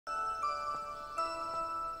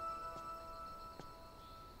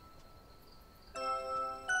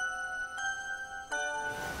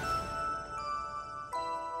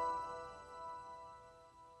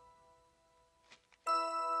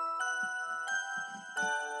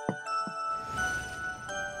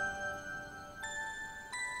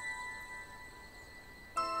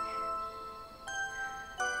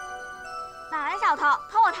偷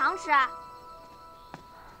我糖吃。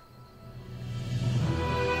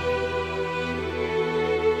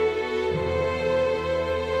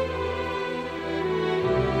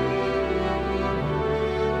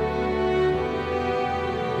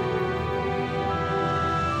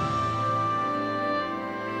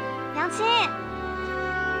娘亲。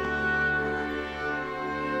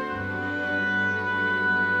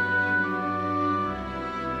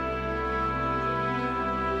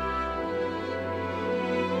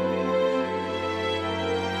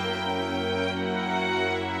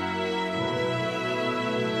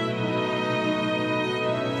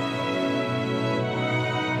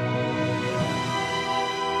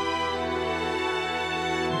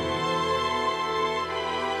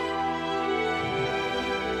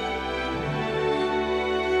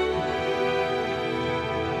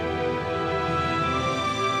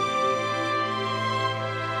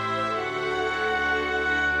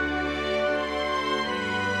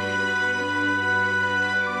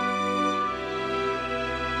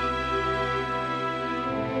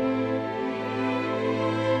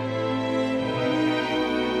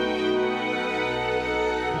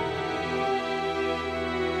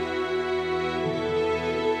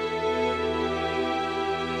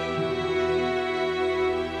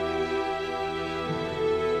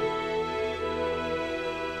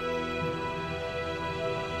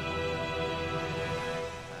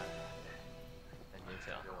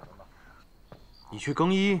 你去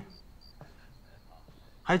更衣，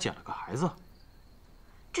还捡了个孩子。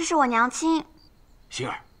这是我娘亲。星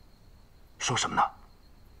儿，说什么呢？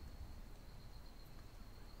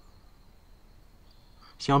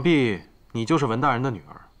想必你就是文大人的女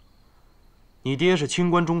儿。你爹是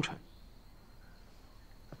清官忠臣，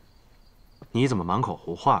你怎么满口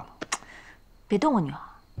胡话呢？别动我女儿。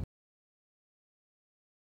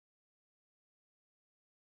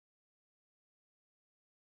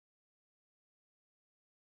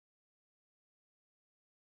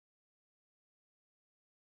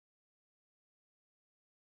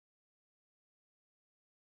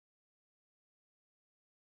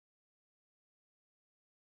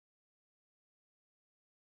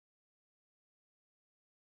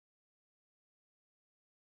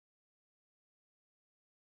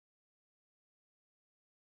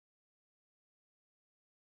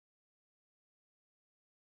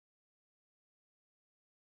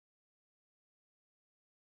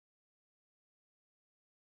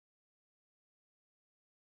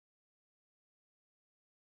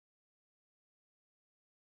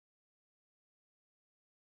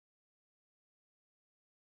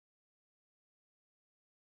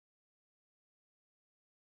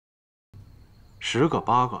10个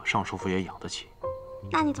8个，尚叔父也养得起。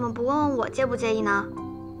那你怎么不问问我介不介意呢？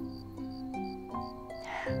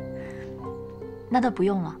那倒不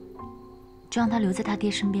用了，就让他留在他爹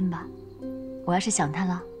身边吧。我要是想他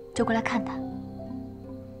了，就过来看他。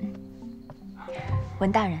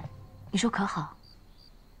文大人，你说可好？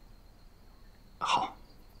好。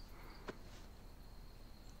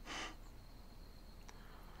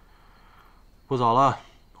不早了，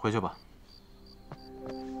回去吧。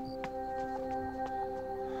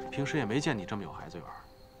 平时也没见你这么有孩子缘，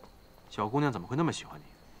小姑娘怎么会那么喜欢你？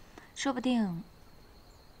说不定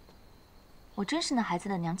我真是那孩子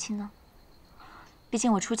的娘亲呢。毕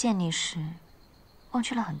竟我初见你时，忘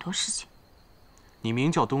却了很多事情。你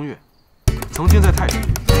名叫东岳，曾经在太平，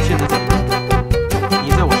现在在武林。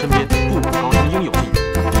你在我身边，步步高升，应有尽有，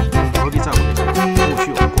何必在乎那些不虚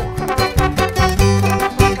有的过往？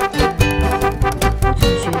我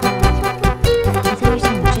总觉得我在遇见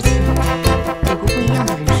你之前，有过不一样的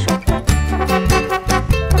人生。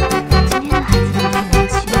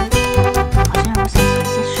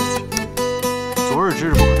 昨日之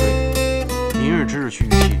日不可追，明日之日须臾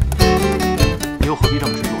期。你又何必这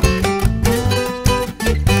么执着呢？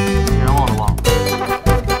既然忘了忘了，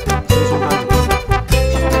轻松干净。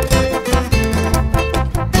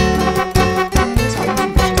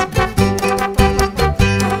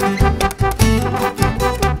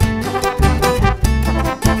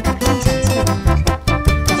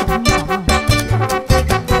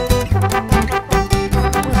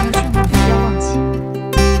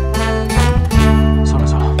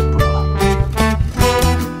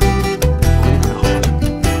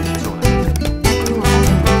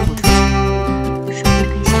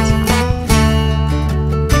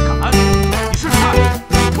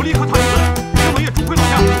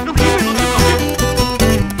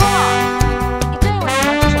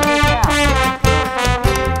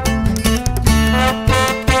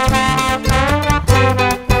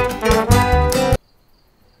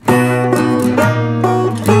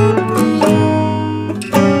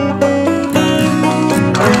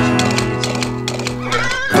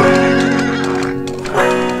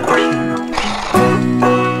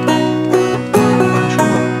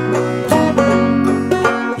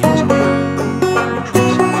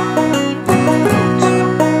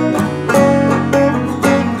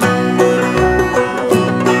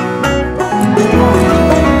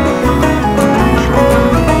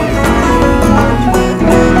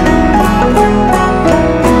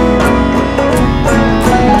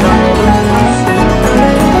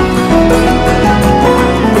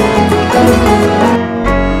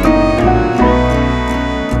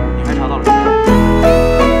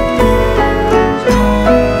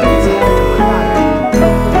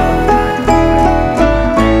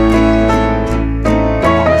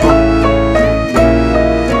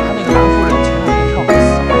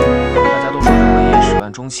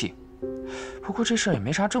气。不过这事儿也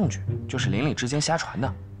没啥证据，就是邻里之间瞎传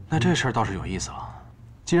的。那这事儿倒是有意思了。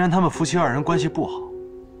既然他们夫妻二人关系不好，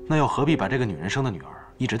那又何必把这个女人生的女儿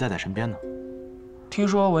一直带在身边呢？听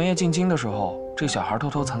说文业进京的时候，这小孩偷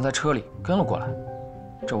偷藏在车里跟了过来。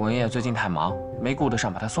这文业最近太忙，没顾得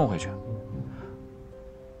上把他送回去。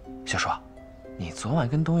小叔，你昨晚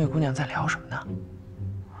跟东岳姑娘在聊什么呢？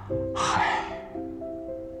嗨，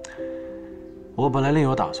我本来另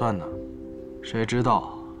有打算呢，谁知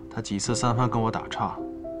道她几次三番跟我打岔，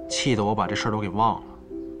气得我把这事儿都给忘了。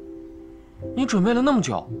你准备了那么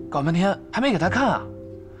久，搞半天还没给他看啊？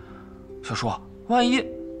小叔，万一……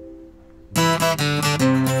我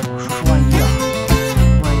说是万一啊，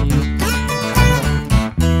万一查到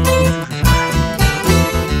也许是啥孩子，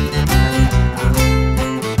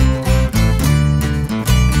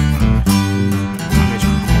没去，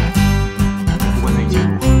不管那一切如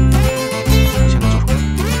何，我现在就是我。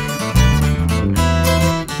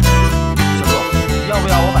小叔，要不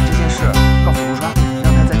要我把这件事告诉陆川，让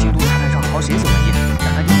他在京都茶台上好好写写文业，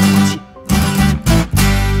让他有点名气？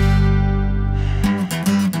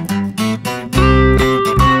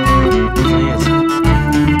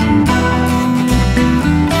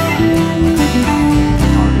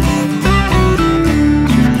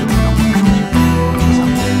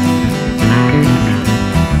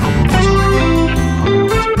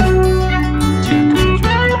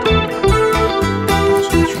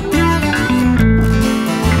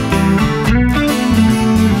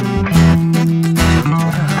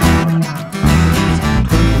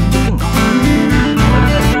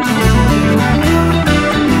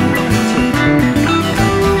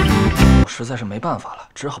实在是没办法了，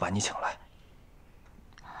只好把你请来。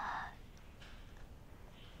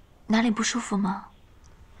哪里不舒服吗？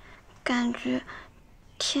感觉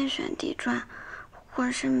天旋地转，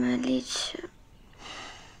浑身没力气。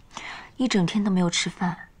一整天都没有吃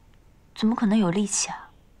饭，怎么可能有力气啊？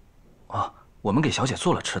啊，我们给小姐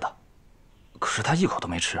做了吃的，可是她一口都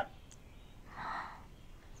没吃。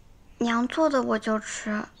娘做的我就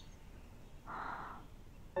吃。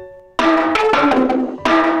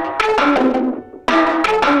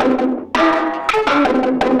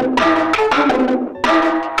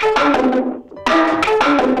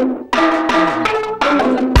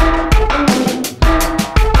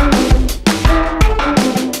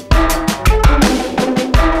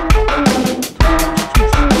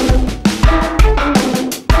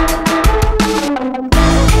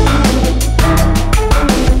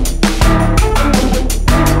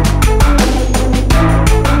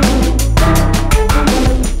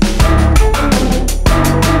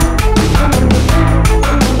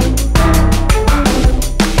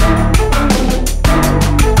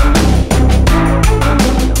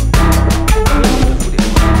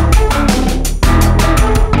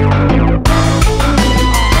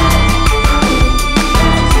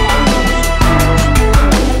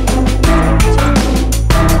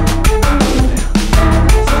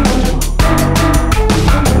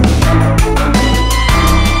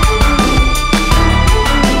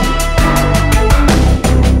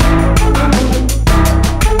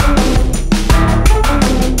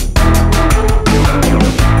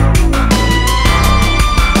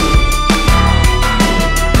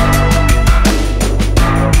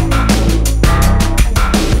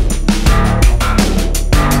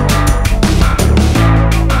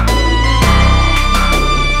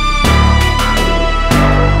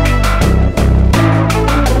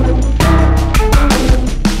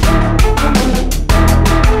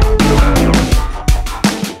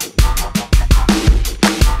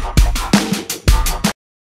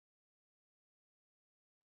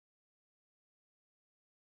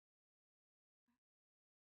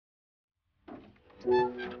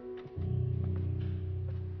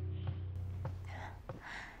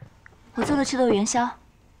我做了吃豆元宵，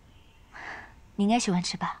你应该喜欢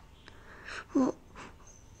吃吧？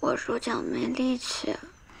我手脚没力气。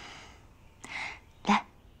来，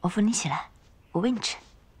我扶你起来，我喂你吃。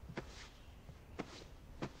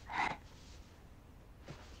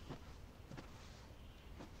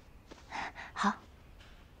好。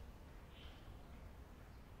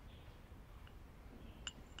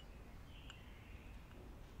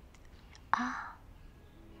啊。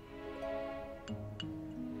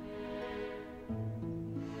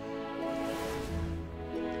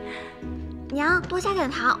娘，多加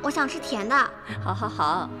点糖，我想吃甜的。好好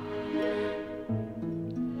好。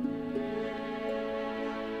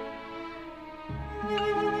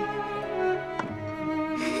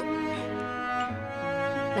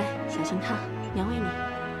来，小心烫，娘喂你。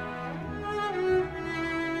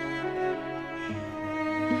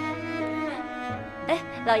哎，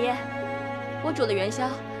老爷，我煮了元宵，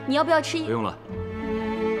你要不要吃一？不用了。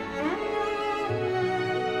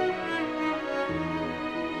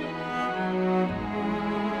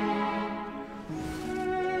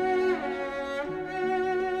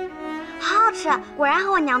好好吃，果然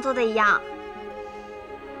和我娘做的一样。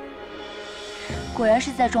果然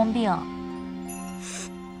是在装病。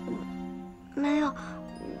没有，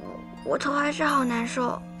我头还是好难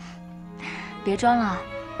受。别装了，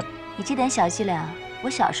你这点小伎俩，我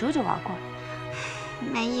小时候就玩过。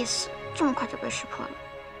没意思，这么快就被识破了。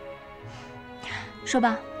说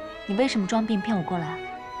吧，你为什么装病骗我过来？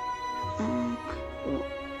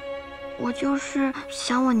我就是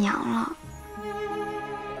想我娘了。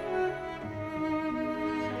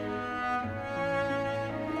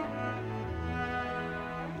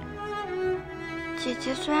姐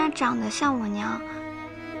姐虽然长得像我娘，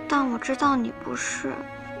但我知道你不是。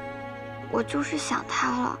我就是想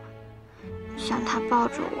她了，想她抱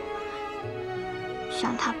着我，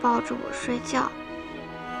想她抱着我睡觉，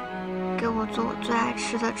给我做我最爱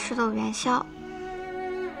吃的赤豆元宵。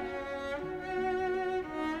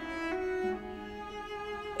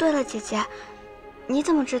对了，姐姐，你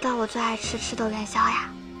怎么知道我最爱吃赤豆元宵呀？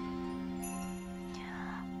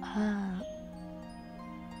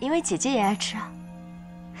因为姐姐也爱吃啊。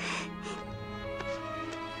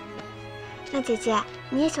那姐姐，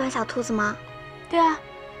你也喜欢小兔子吗？对啊，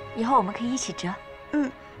以后我们可以一起折。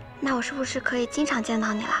那我是不是可以经常见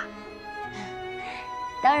到你啦？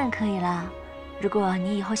当然可以啦。如果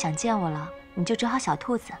你以后想见我了，你就折好小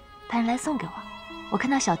兔子，派人来送给我。我看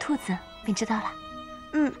到小兔子便知道了。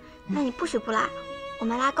那你不许不来，我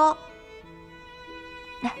们拉钩。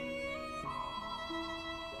来。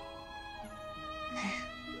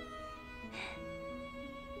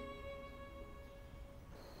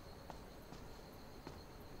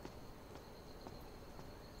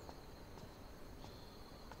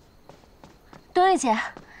冬月姐，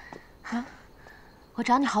我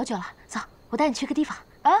找你好久了，走，我带你去个地方。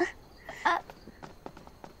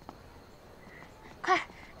快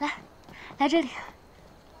来这里。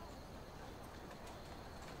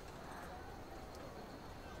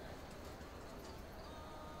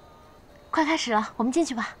快开始了，我们进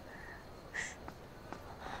去吧。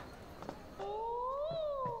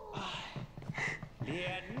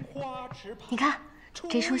你看，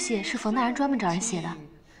这出戏是冯大人专门找人写的，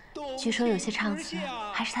据说有些唱词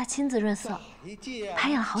还是他亲自润色，排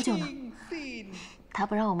演了好久呢。他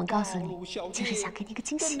不让我们告诉你，就是想给你个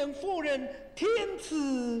惊喜。怎能否认天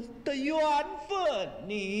赐的缘分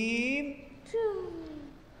呢？这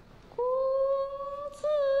公子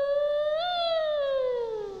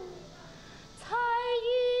才艺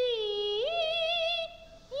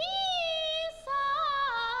一散，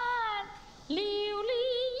流离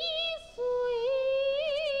一岁，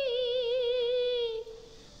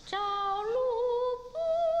朝露不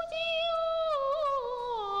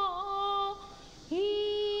久，欲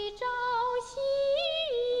朝夕。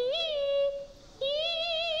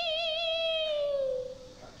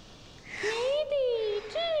你的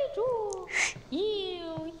执着悠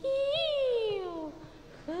悠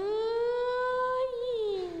何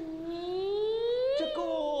以？这个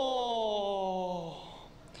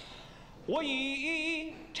我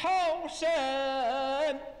已超生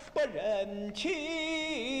不忍情，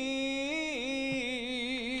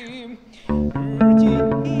日今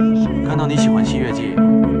是看到你喜欢西月记，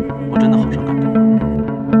我真的好生感动。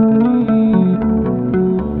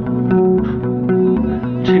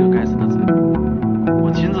这个该死的字，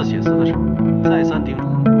我亲自写词的时候，再三叮嘱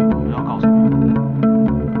我不要告诉别人。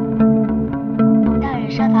冯大人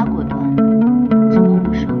杀伐果断，什么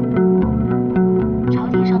不说，朝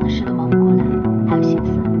廷上的事都忙不过来，还有心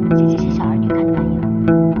思写这些小儿女看的玩意儿。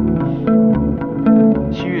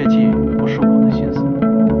西月记不是我的心思，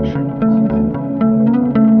是你的心思。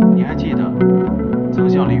你还记得曾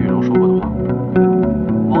向李雨柔说过的话：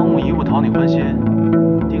王母一物讨你欢心，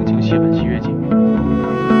定情写本西月记。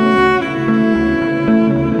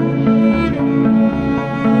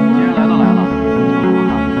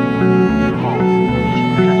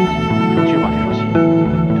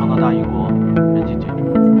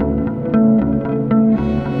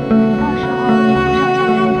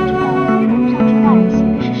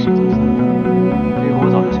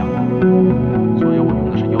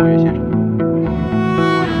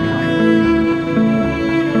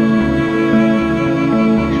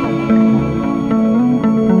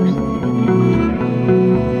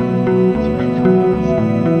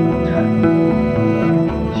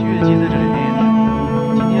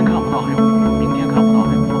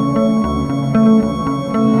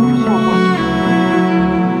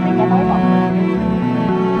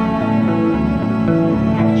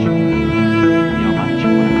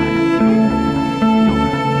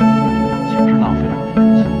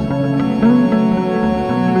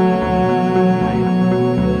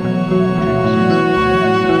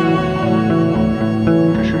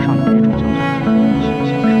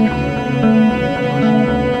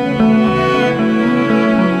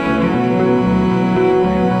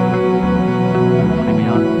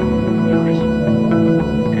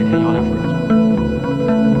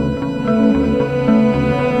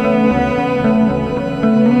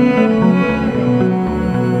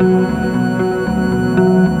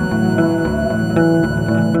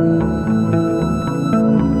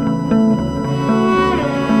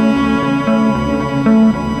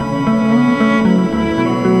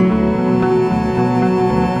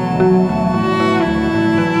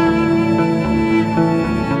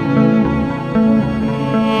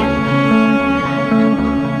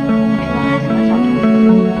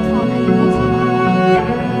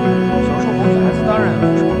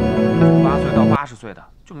80岁的，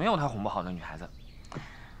就没有他哄不好的女孩子。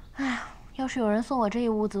哎呀，要是有人送我这一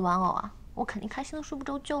屋子玩偶啊，我肯定开心的睡不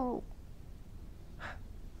着觉喽。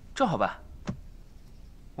这好办，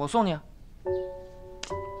我送你啊。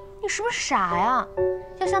你是不是傻呀？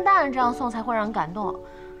要像大人这样送才会让人感动。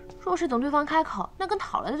若是等对方开口，那跟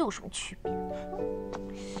讨来的有什么区别？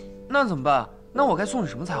那怎么办？那我该送你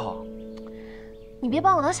什么才好？你别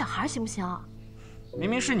把我当小孩行不行？明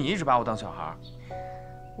明是你一直把我当小孩。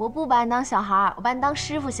我不把你当小孩，我把你当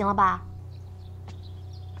师傅，行了吧？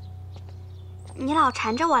你老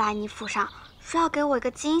缠着我来你府上，说要给我一个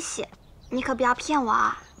惊喜，你可不要骗我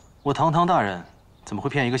啊！我堂堂大人怎么会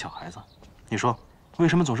骗一个小孩子？你说，为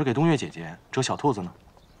什么总是给冬月姐姐折小兔子呢？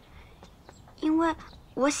因为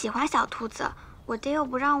我喜欢小兔子，我爹又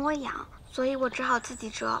不让我养，所以我只好自己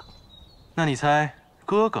折。那你猜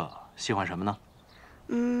哥哥喜欢什么呢？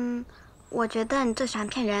我觉得你最喜欢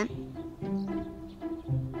骗人。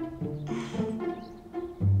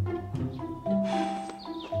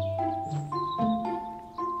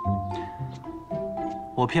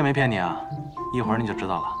我骗没骗你啊？一会儿你就知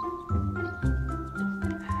道了。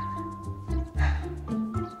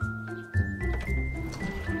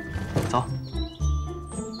走。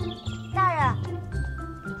大人，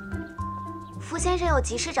傅先生有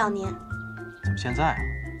急事找您。怎么现在啊？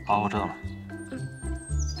好，我知道了。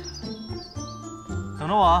等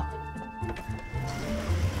着我啊！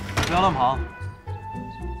不要乱跑。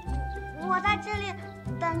我在这里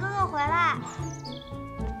等哥哥回来。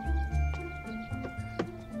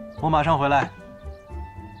我马上回来。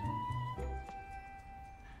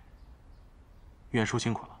院叔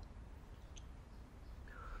辛苦了。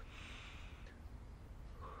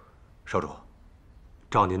少主，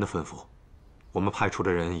照您的吩咐，我们派出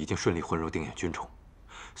的人已经顺利混入定远军中，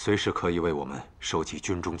随时可以为我们收集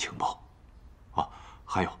军中情报。啊，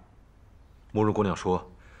还有，慕容姑娘说，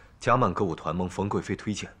嘉曼歌舞团蒙冯贵妃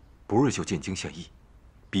推荐，不日就进京献艺，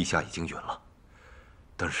陛下已经允了。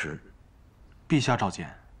但是，陛下召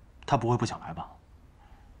见，他不会不想来吧？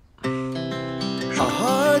少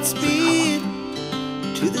主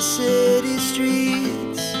，to the city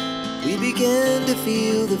streets, we began to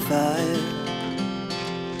feel the fire.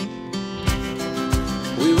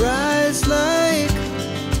 We rise like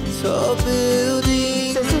tall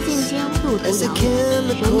buildings as the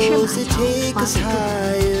chemicals that take us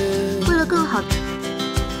higher. 为了更好。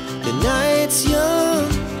 The night's young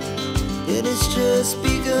and it's just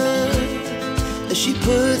begun as she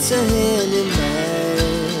puts her hand in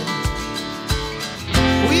mine.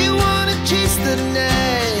 We wanna chase the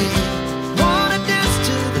night, wanna dance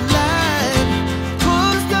to the light,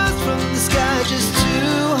 pull the stars from the sky, just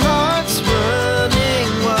two hearts running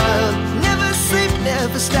wild. Never sleep,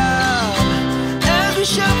 never stop, as we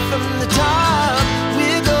shout from the top.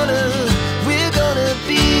 We're gonna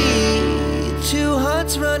be two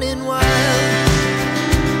hearts running wild.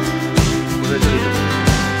 我在这里等你。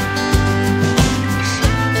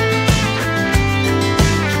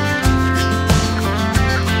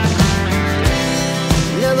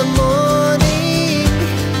 Now the morning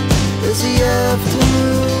is the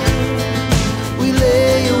afternoon. We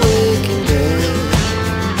lay awake in bed.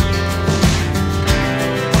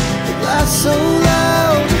 The laughs so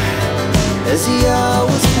loud as the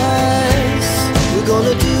hours pass. We're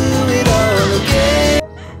gonna do it all again.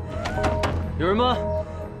 有人吗？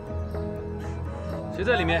谁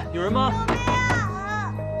在里面？有人吗？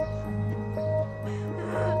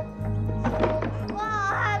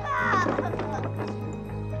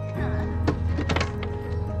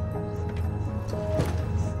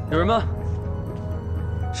 有人吗？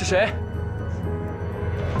是谁？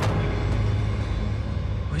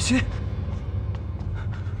维西，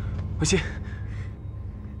维西，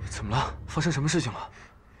怎么了？发生什么事情了？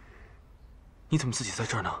你怎么自己在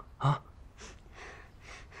这儿呢？啊？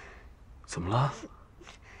怎么了？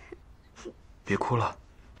别哭了。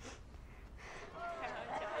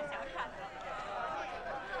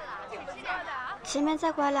前面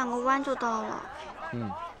再拐2个弯就到了。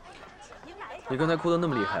你刚才哭得那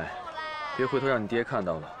么厉害，别回头让你爹看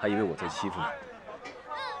到了，还以为我在欺负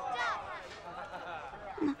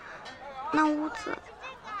你。那屋子？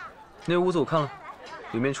那屋子我看了，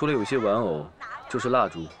里面除了有些玩偶，就是蜡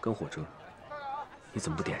烛跟火折。你怎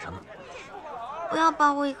么不点上呢？不要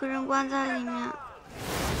把我一个人关在里面。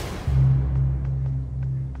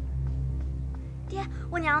爹，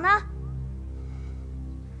我娘呢？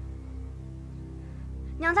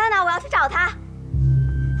娘在哪？我要去找她。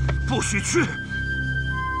 不许去！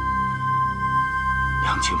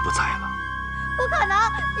娘亲不在了。不可能！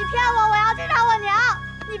你骗我！我要去找我娘！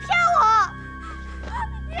你骗我！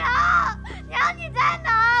娘，你在哪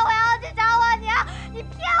儿？我要去找我娘！你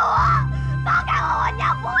骗我！放开我！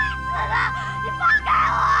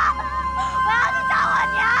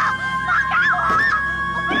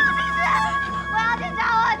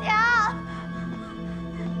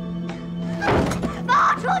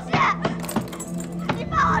出去！你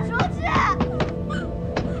放我出去！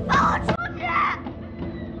放我出去！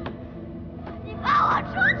你放我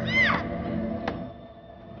出去！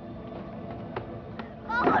放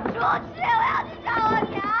我出去！我要去找我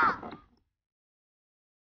娘！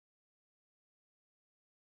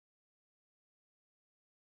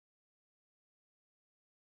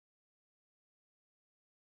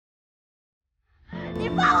你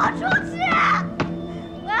放我出去！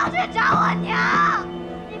我要去找我娘！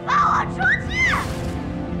你放我出去！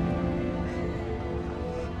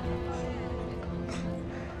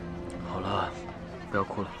好了，不要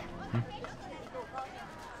哭了，嗯。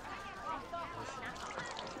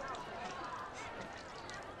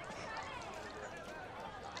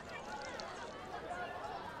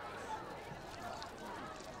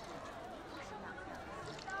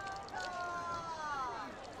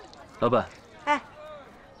老板。哎。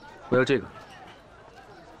我要这个。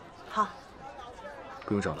好。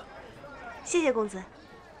不用找了。谢谢公子。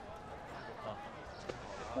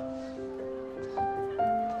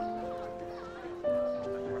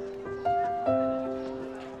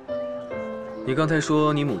你刚才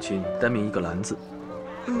说你母亲单名一个兰字。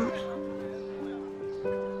嗯。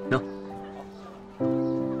喏。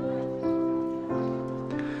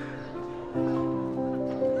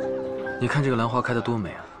你看这个兰花开得多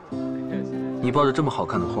美啊！你抱着这么好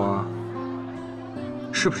看的花，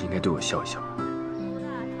是不是应该对我笑一笑？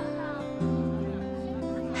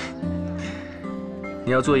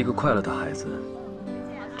你要做一个快乐的孩子，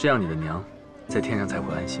这样你的娘在天上才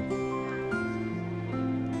会安心。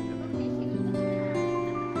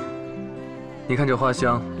你看这花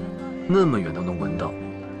香，那么远都能闻到，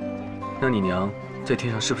那你娘在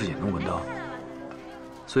天上是不是也能闻到？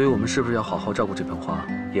所以我们是不是要好好照顾这盆花，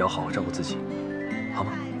也要好好照顾自己，好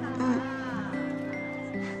吗？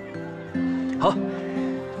好，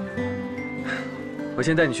我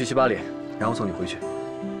先带你去洗把脸，然后送你回去，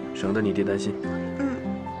省得你爹担心。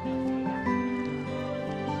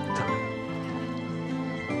走。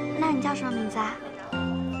那你叫什么名字啊？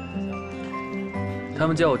他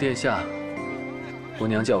们叫我殿下，我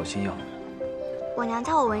娘叫我星耀。我娘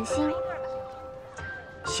叫我文心。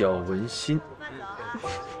小文心。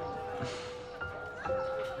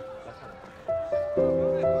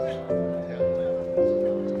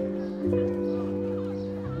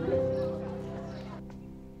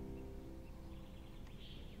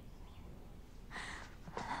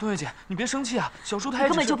冬月姐，你别生气啊，小叔他也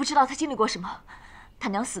根本就不知道他经历过什么。他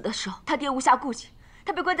娘死的时候，他爹无暇顾及，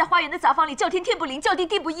他被关在花园的杂房里，叫天天不灵，叫地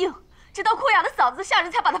地不应，直到哭哑的嗓子吓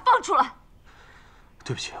人才把他放出来。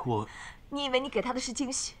对不起，我……你以为你给他的是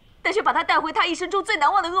惊喜，但却把他带回他一生中最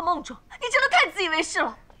难忘的噩梦中。你真的太自以为是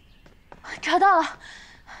了。找到了，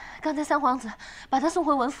刚才三皇子把他送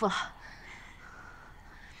回文府了。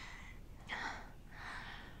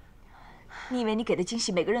你以为你给的惊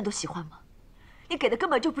喜每个人都喜欢吗？你给的根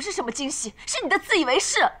本就不是什么惊喜，是你的自以为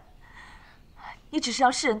是。你只是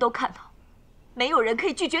让世人都看到，没有人可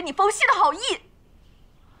以拒绝你风息的好意。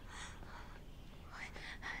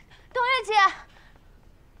冬月姐，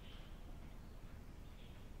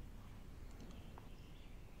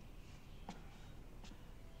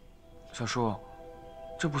小叔，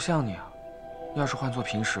这不像你啊！要是换做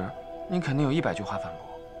平时，你肯定有100句话反驳。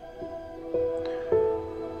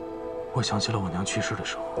我想起了我娘去世的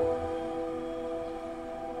时候，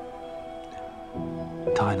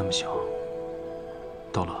她还那么小。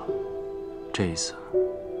到了这一次，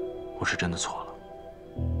我是真的错了。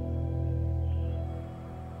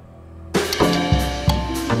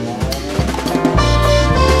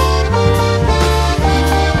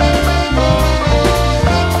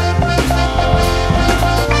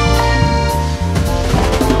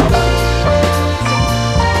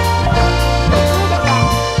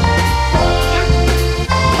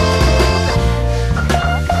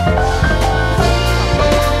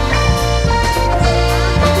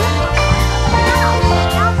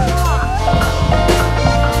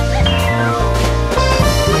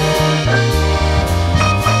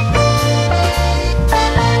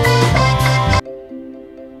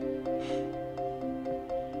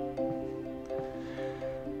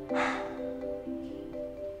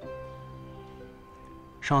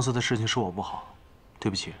上次的事情是我不好，对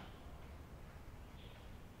不起。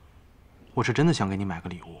我是真的想给你买个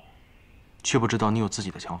礼物，却不知道你有自己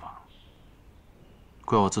的想法，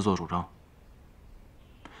怪我自作主张。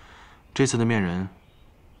这次的面人，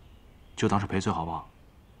就当是赔罪，好不好？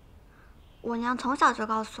我娘从小就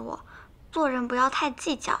告诉我，做人不要太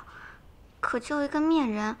计较，可就一个面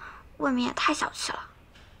人，未免也太小气了。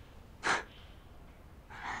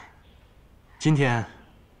今天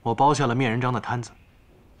我包下了面人章的摊子。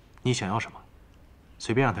你想要什么，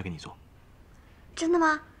随便让他给你做。真的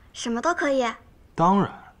吗？什么都可以？当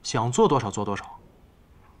然，想做多少做多少。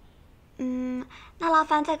那劳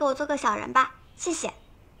烦再给我做个小人吧，谢谢。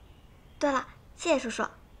对了，谢谢叔叔。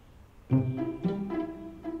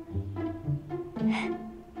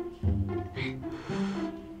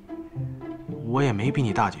我也没比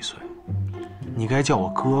你大几岁，你该叫我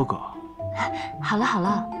哥哥。好了好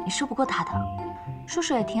了，你说不过他的，叔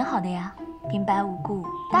叔也挺好的呀，平白无故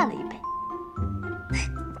大了一辈。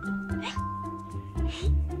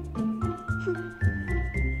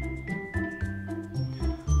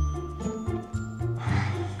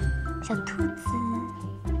小兔子，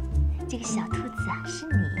这个小兔子啊，是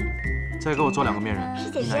你。再给我做2个面人。是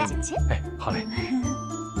姐姐。姐姐。哎，好嘞。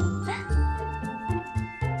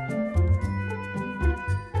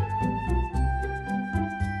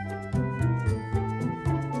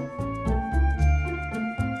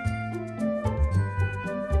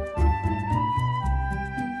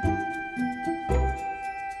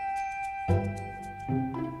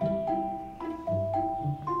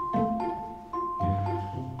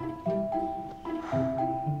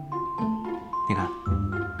你看，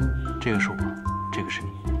这个是我，这个是你。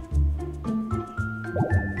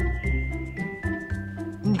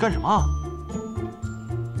你干什么？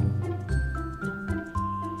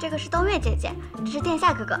这个是东月姐姐，这是殿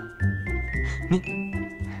下哥哥。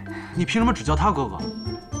你凭什么只叫他哥哥？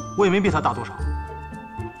我也没比他大多少。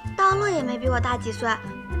道乐也没比我大几岁，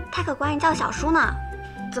他可管你叫小叔呢。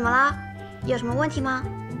怎么了？有什么问题吗？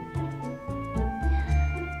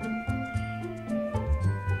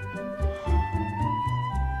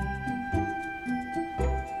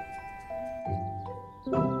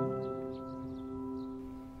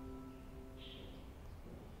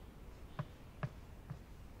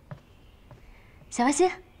小歪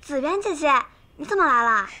心，紫渊姐姐，你怎么来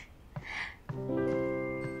了？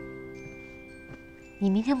你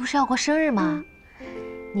明天不是要过生日吗？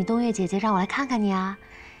你东月姐姐让我来看看你啊，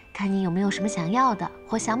看你有没有什么想要的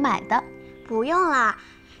或想买的。不用了，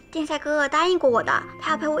殿下哥哥答应过我的，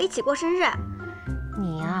他要陪我一起过生日。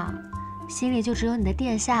你呀，心里就只有你的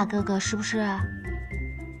殿下哥哥，是不是？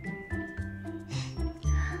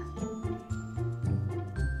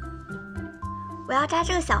我要扎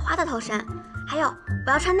这个小花的头绳，还有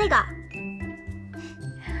我要穿那个。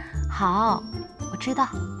好，我知道，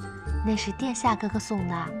那是殿下哥哥送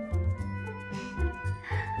的。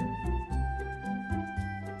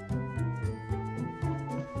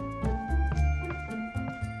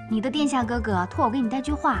你的殿下哥哥托我给你带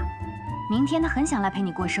句话，明天他很想来陪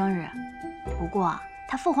你过生日，不过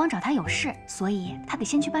他父皇找他有事，所以他得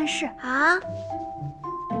先去办事啊。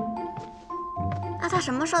那他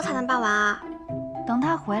什么时候才能办完啊？等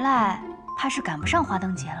他回来，怕是赶不上花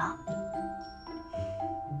灯节了。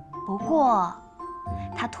不过，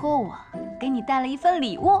他托我给你带了一份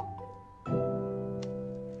礼物。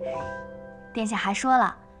殿下还说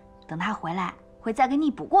了，等他回来会再给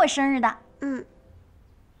你补过生日的。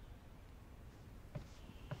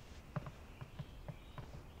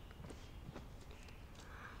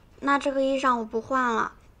那这个衣裳我不换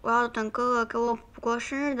了，我要等哥哥给我补过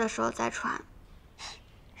生日的时候再穿。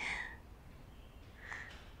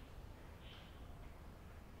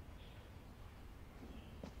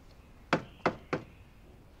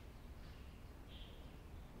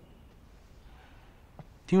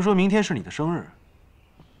听说明天是你的生日，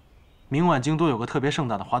明晚京都有个特别盛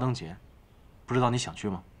大的花灯节，不知道你想去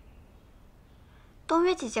吗？东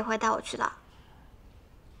月姐姐会带我去的。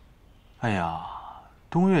哎呀，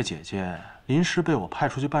东月姐姐临时被我派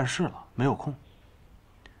出去办事了，没有空。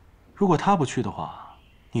如果她不去的话，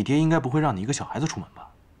你爹应该不会让你一个小孩子出门吧？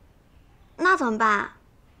那怎么办？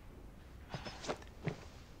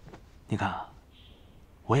你看啊，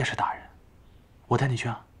我也是大人，我带你去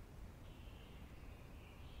啊。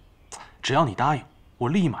只要你答应，我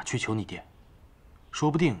立马去求你爹，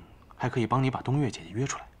说不定还可以帮你把东月姐姐约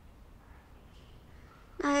出来。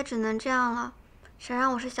那也只能这样了，谁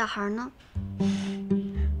让我是小孩呢？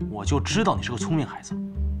我就知道你是个聪明孩子。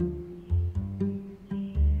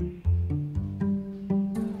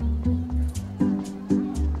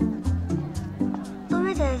东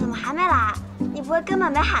月姐姐怎么还没来？你不会根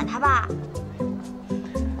本没喊她吧？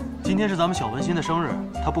今天是咱们小文心的生日，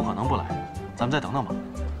她不可能不来，咱们再等等吧。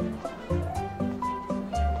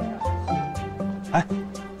哎，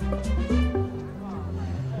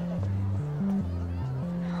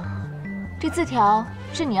这字条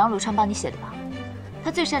是你让卢川帮你写的吧？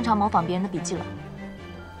他最擅长模仿别人的笔记了。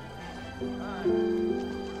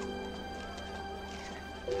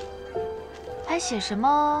还写什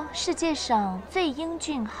么世界上最英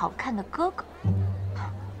俊好看的哥哥？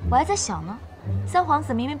我还在想呢，三皇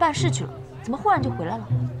子明明办事去了，怎么忽然就回来了？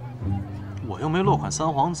我又没落款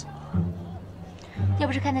三皇子。要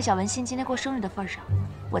不是看在小文心今天过生日的份上，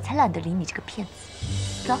我才懒得理你这个骗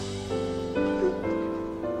子。走。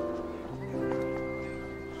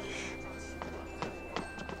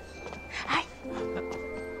哎，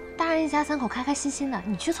大人一家三口开开心心的，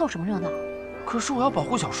你去凑什么热闹？可是我要保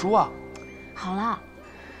护小叔啊！好了，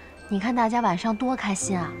你看大家晚上多开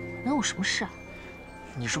心啊，能有什么事啊？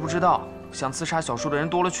你是不知道，想刺杀小叔的人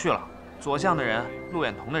多了去了，左相的人、陆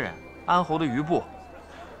远彤的人、安侯的余部，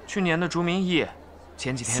去年的竹明义，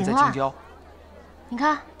前几天在京郊。你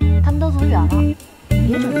看，他们都走远了，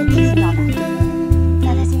别整天提心吊胆的。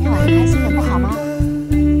大家今天晚上开心点不好吗？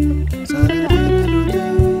对，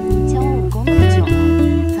教我武功那么久了，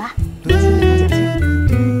走啊，今天喝酒去。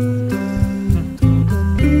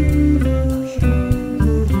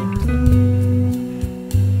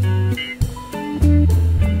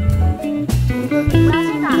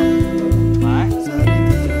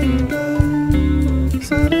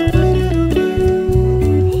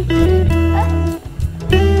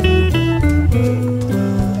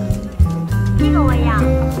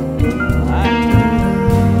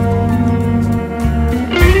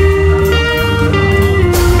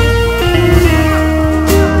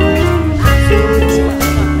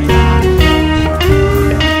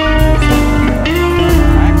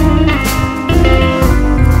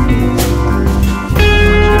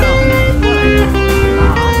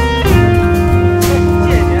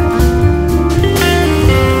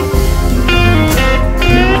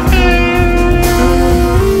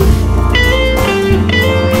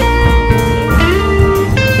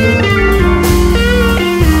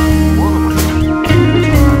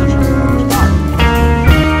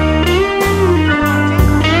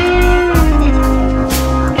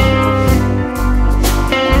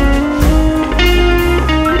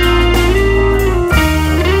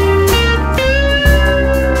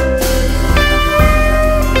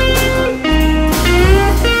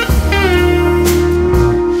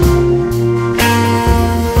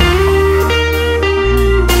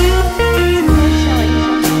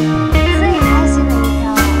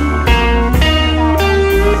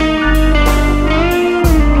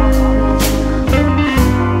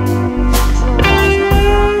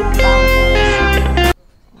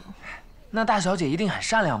那大小姐一定很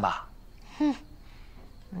善良吧？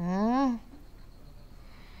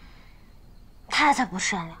她才不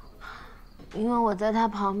善良，因为我在她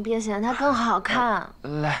旁边，显得她更好看。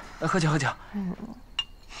来，喝酒喝酒。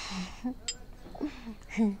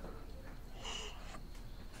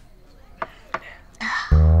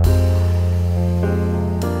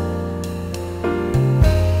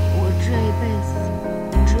我这一辈子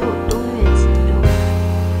只有东岳琴就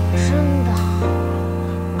是，真的。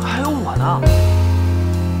还有我呢。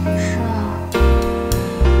是啊，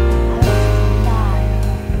还有冯大人，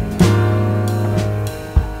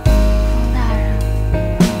冯大人，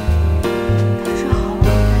他是好玩的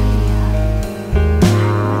厉害，还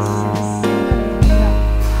给我起了新的名字，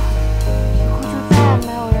以后就再也没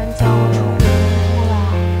有人叫我楚姑了。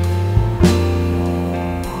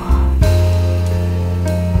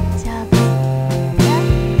我叫子嫣，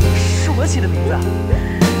是我起的名字。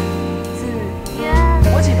子嫣，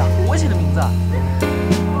我起的名字。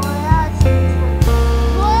我要请所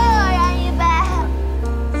有人一杯，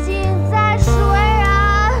请在水人。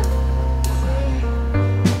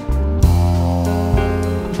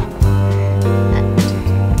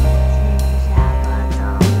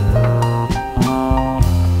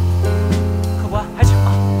客官还请吗？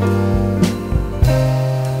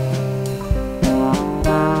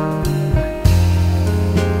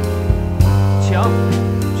请，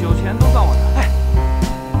酒钱都算我的。哎。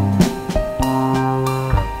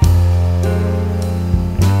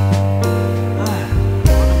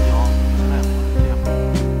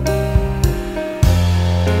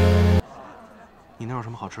你那有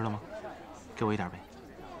什么好吃的吗？给我一点呗。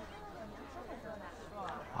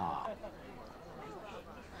啊。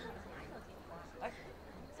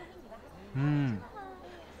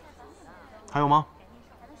还有吗？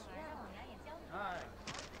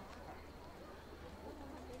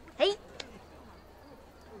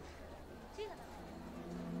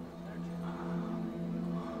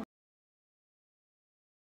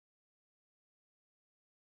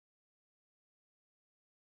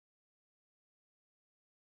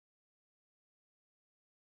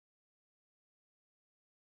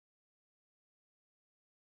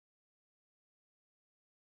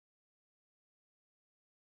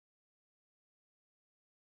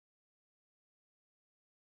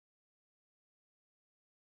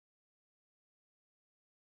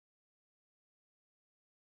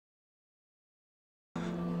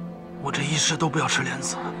我这一世都不要吃莲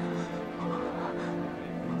子。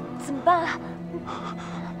怎么办啊？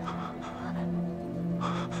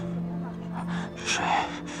水，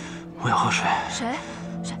我要喝水。水，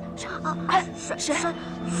啊！哎，水。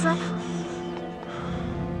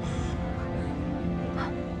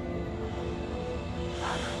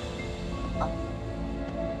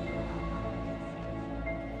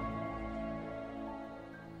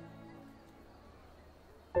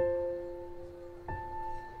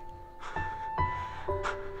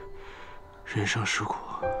人生实苦，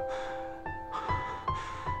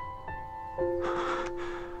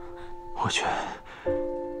我却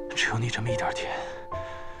只有你这么一点甜。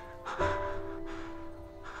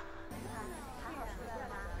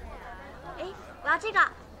哎，我要这个。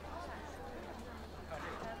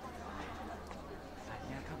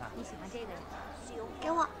你喜欢这个？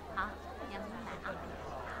给我。好，你要慢慢买啊。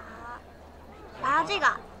好，我要这个。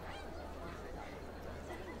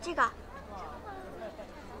这个。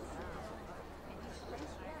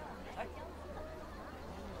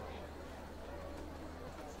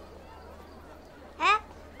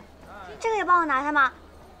这个也帮我拿下吗？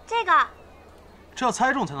这个，这要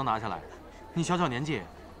猜中才能拿下来。你小小年纪，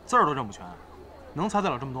字儿都认不全，能猜得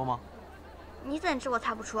了这么多吗？你怎知我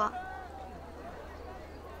猜不出？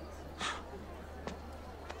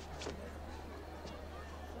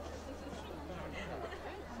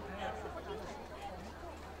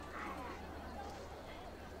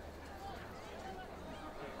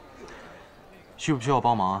需不需要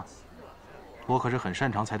帮忙啊？我可是很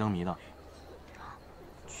擅长猜灯谜的。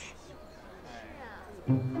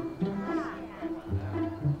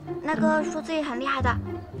那个说自己很厉害的，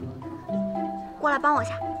过来帮我一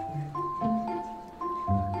下。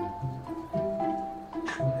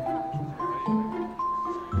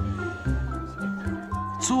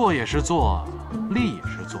坐也是坐，立也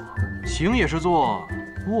是坐，行也是坐，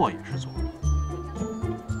卧也是坐。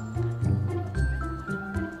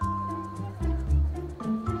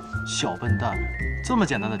小笨蛋，这么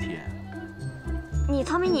简单的题，你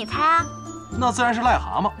聪明，你猜啊。那自然是癞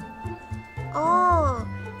蛤蟆。哦，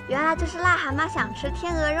原来就是癞蛤蟆想吃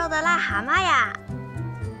天鹅肉的癞蛤蟆呀。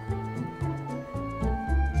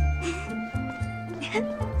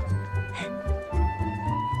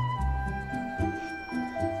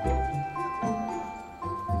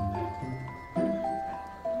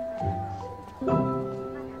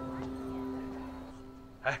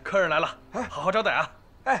哎，客人来了，好好招待啊！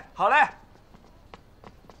哎，好嘞。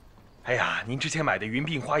哎呀，您之前买的云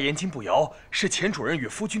鬓花盐金步摇是前主人与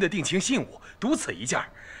夫君的定情信物，独此一件，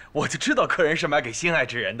我就知道客人是买给心爱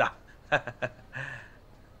之人的。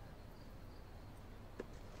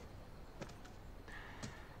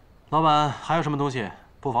老板，还有什么东西，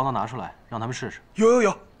不妨都拿出来，让他们试试。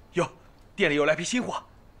有，店里又来批新货，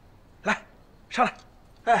来，上来。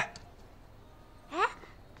哎。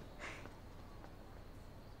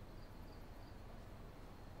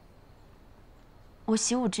我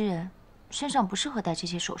习武之人，身上不适合戴这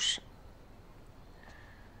些首饰。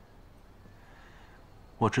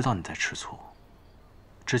我知道你在吃醋。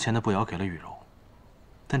之前的步摇给了雨柔，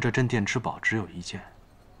但这镇店之宝只有一件，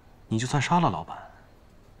你就算杀了老板，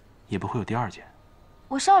也不会有第二件。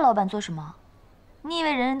我杀了老板做什么？你以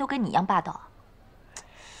为人人都跟你一样霸道啊？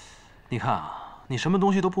你看啊，你什么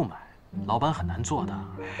东西都不买，老板很难做的。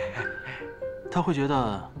他会觉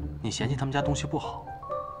得你嫌弃他们家东西不好。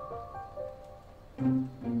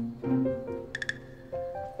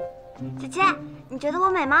姐姐，你觉得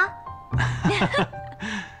我美吗？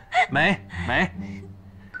美，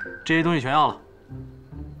这些东西全要了。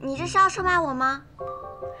你这是要收买我吗？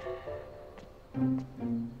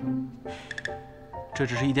这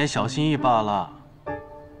只是一点小心意罢了。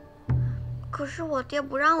可是我爹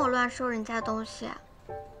不让我乱收人家东西。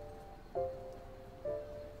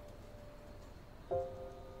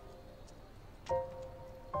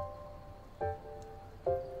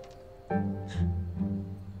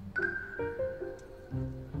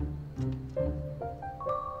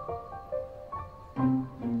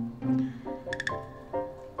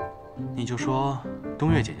你就说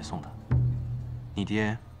冬月姐姐送的，你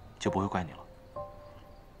爹就不会怪你了。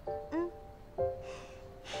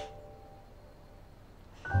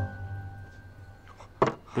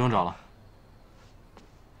不用找了。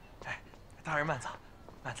哎，大人慢走，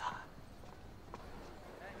慢走。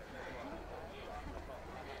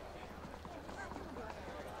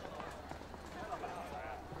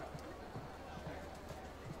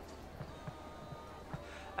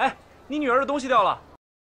哎，你女儿的东西掉了。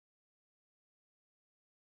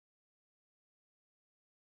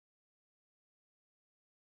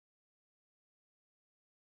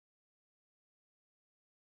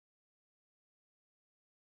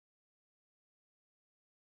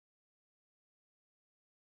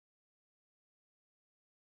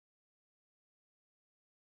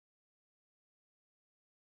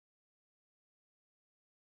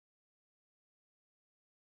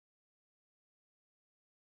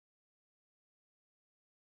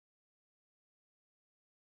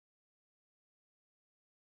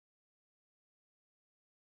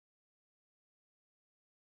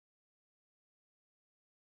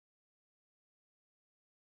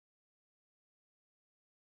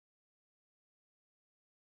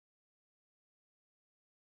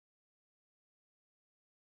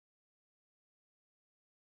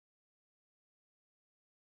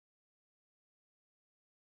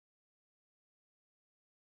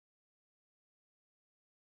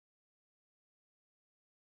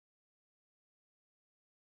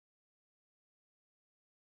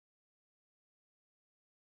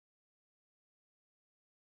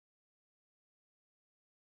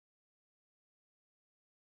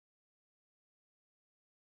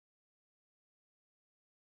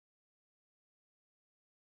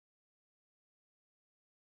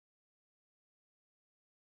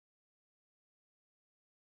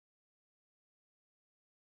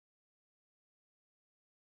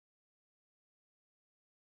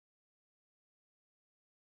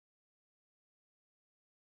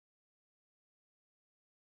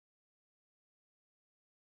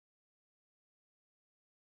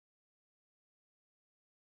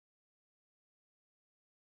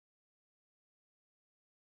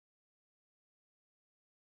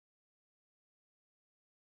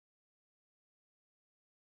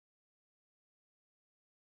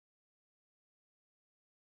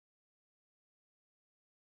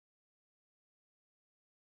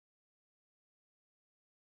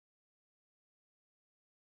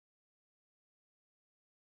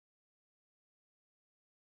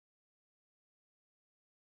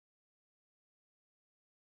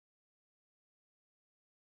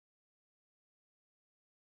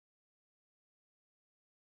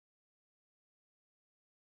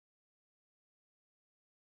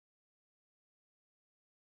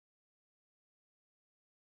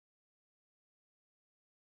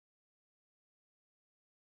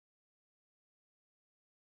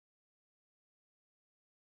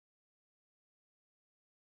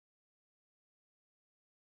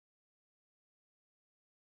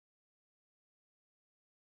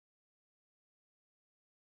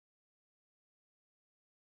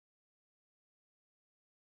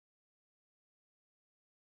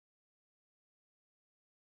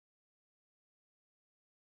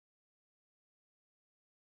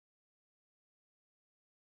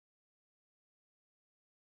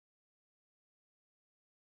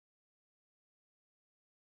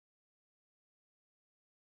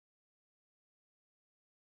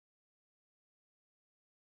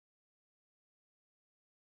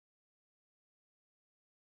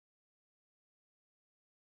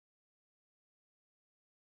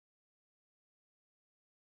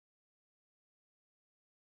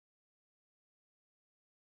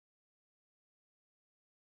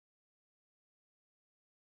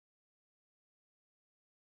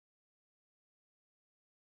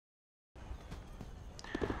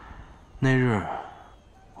那日，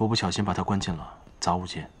我不小心把他关进了杂物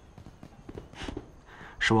间，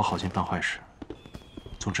是我好心办坏事。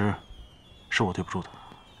总之，是我对不住他。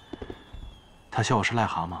他笑我是癞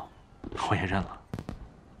蛤蟆，我也认了。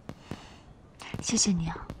谢谢你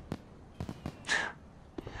啊。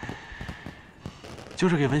就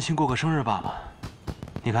是给文心过个生日罢了。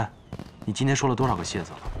你看，你今天说了多少个谢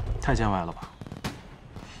字了？太见外了吧？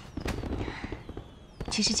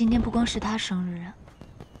其实今天不光是他生日啊，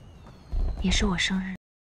也是我生日。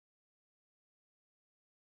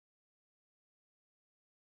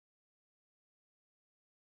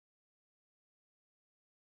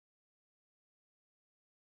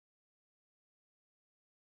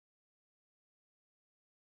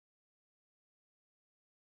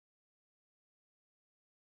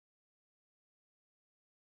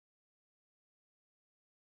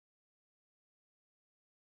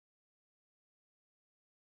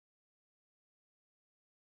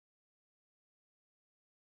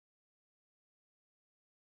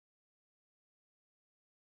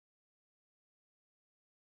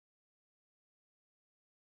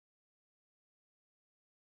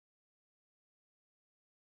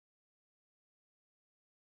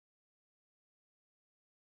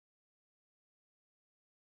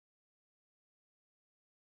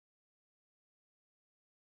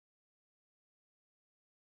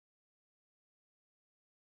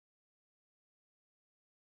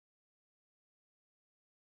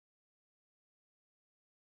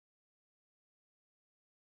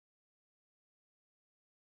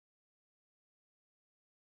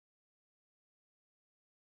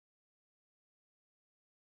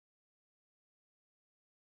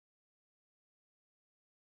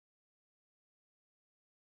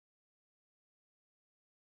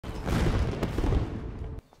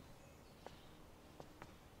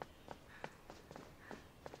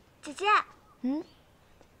姐姐，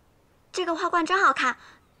这个花冠真好看，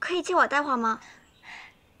可以借我戴会儿吗？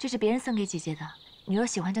这是别人送给姐姐的，你若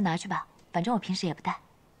喜欢就拿去吧，反正我平时也不戴。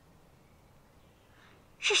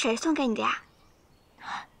是谁送给你的呀？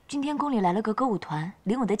今天宫里来了个歌舞团，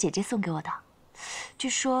领舞的姐姐送给我的，据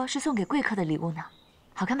说是送给贵客的礼物呢，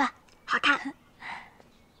好看吧？好看。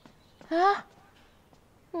哎，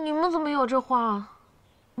你们怎么有这花啊？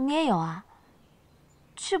你也有啊？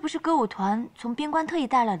这不是歌舞团从边关特意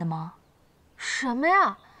带来的吗？什么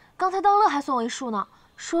呀？刚才道乐还送我一束呢，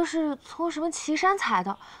说是从什么岐山采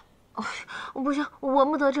的。哦，不行，我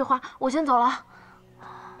闻不得这花，我先走了。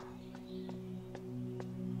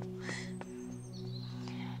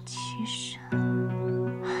岐山，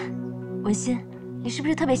文心，你是不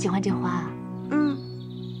是特别喜欢这花啊？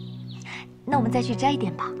那我们再去摘一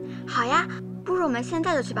点吧。好呀，不如我们现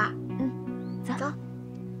在就去吧。走。走。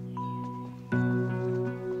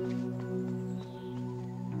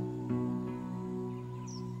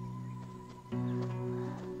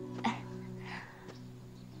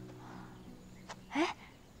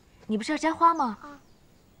你不是要摘花吗？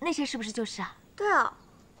那些是不是就是啊？对哦。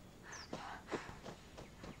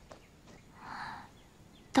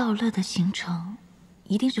道乐的行程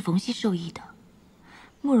一定是冯熙授意的。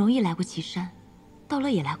慕容易来过岐山，道乐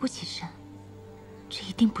也来过岐山，这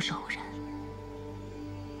一定不是偶然。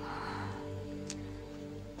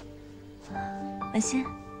文心，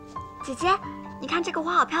姐姐，你看这个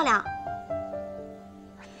花好漂亮。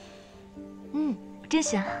真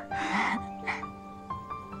是啊。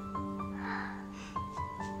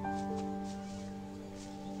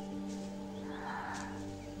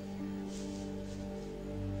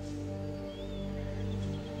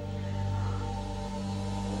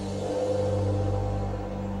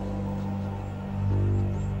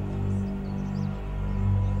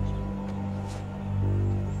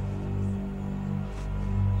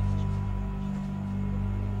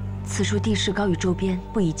此处地势高于周边，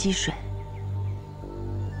不宜积水。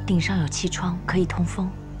顶上有气窗，可以通风。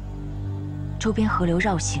周边河流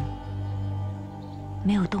绕行，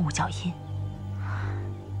没有动物脚印。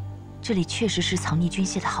这里确实是藏匿军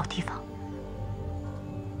械的好地方。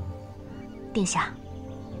殿下，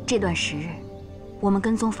这段时日，我们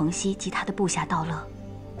跟踪冯熙及他的部下道乐，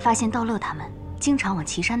发现道乐他们经常往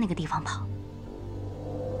岐山那个地方跑。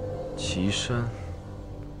岐山，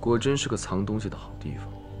果真是个藏东西的好地方。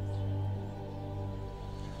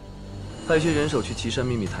派些人手去岐山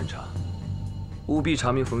秘密探查，务必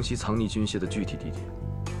查明冯熙藏匿军械的具体地点。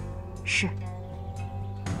是。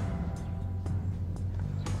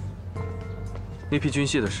那批军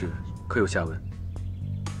械的事可有下文？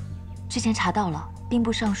之前查到了，兵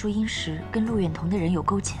部尚书殷实跟陆远同的人有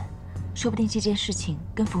勾结，说不定这件事情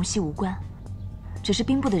跟冯熙无关，只是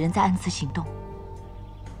兵部的人在暗自行动。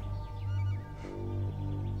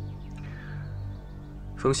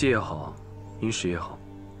冯熙也好，殷实也好，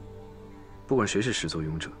不管谁是始作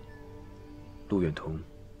俑者，陆远彤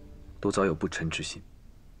都早有不臣之心。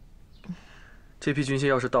这批军械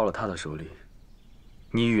要是到了他的手里，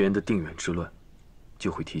倪玉言的定远之乱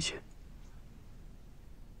就会提前。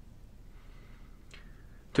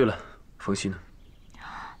对了，冯熙呢？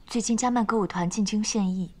最近嘉曼歌舞团进京献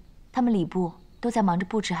艺，他们礼部都在忙着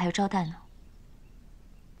布置还有招待呢。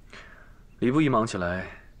礼部一忙起来，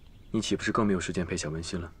你岂不是更没有时间陪小文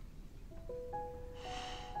心了？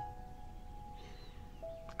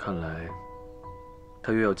看来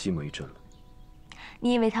他又要寂寞一阵了。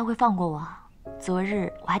你以为他会放过我？昨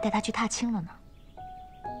日我还带他去踏青了呢。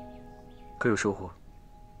可有收获？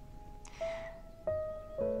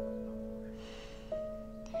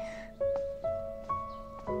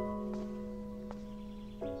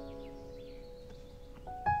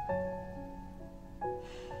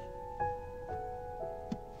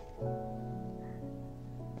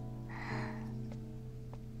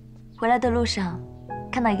回来的路上，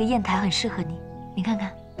看到一个砚台很适合你，你看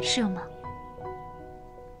看适用吗？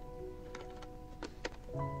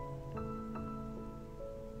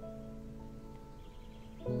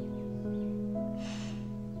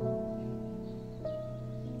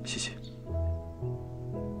谢谢。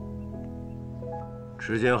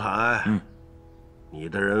池金海，你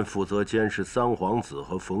的人负责监视三皇子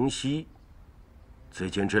和冯熙，最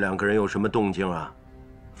近这两个人有什么动静啊？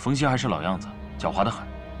冯熙还是老样子，狡猾得很。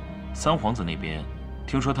三皇子那边，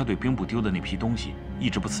听说他对兵部丢的那批东西一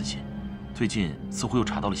直不死心，最近似乎又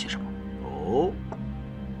查到了些什么。哦，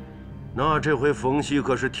那这回冯熙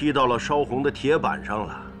可是踢到了烧红的铁板上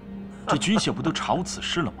了。这军械不都查无此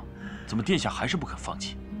事了吗？怎么殿下还是不肯放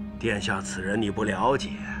弃？殿下此人你不了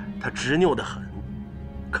解，他执拗得很，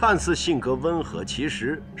看似性格温和，其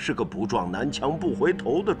实是个不撞南墙不回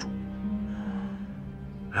头的主。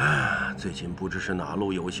最近不知是哪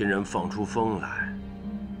路有心人放出风来。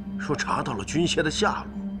说查到了军械的下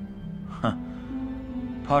落，哼，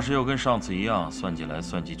怕是又跟上次一样算计来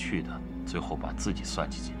算计去的，最后把自己算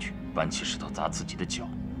计进去，搬起石头砸自己的脚。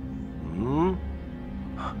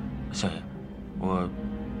相爷，我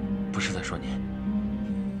不是在说您。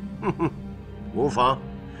无妨，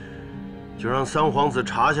就让三皇子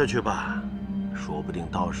查下去吧，说不定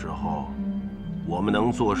到时候我们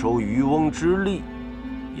能坐收渔翁之利，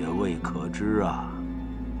也未可知啊。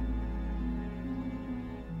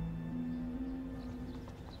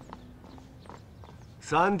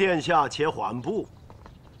三殿下，且缓步。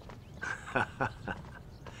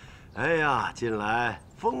哎呀，近来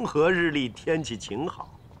风和日丽，天气晴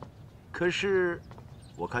好。可是，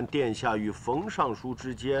我看殿下与冯尚书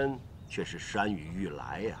之间却是山雨欲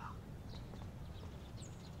来呀。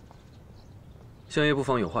相爷不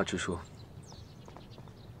妨有话直说。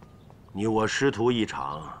你我师徒一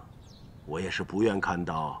场，我也是不愿看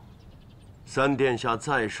到三殿下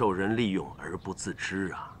再受人利用而不自知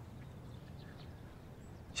啊。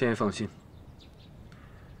相爷放心，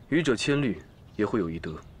愚者千虑也会有一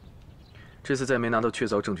得。这次在没拿到确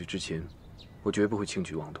凿证据之前，我绝不会轻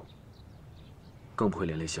举妄动，更不会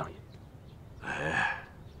连累相爷。哎，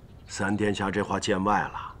三殿下这话见外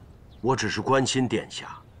了，我只是关心殿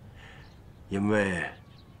下，因为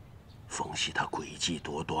冯熙他诡计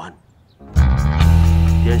多端。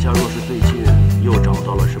殿下若是最近又找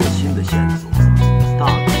到了什么新的线索，大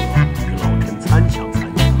可与老臣参详参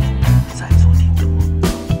详，再做定夺。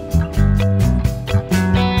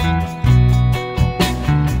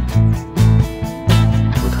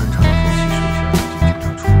我探查到冯熙手下已经经常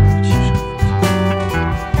出入7省附近，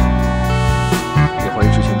我怀疑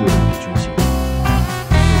之前丢的那批军械就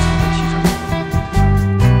藏在岐山的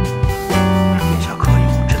殿下可有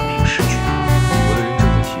真凭实据？我的人正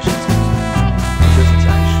在岐山搜索，相信假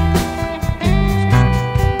以时日，定会有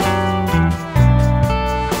所收获。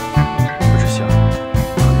不知下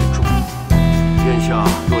可有重用？殿下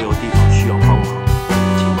若有地方需要帮忙，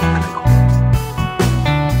尽管开口。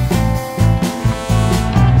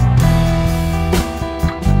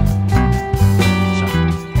殿下，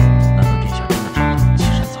难道殿下真的找到了岐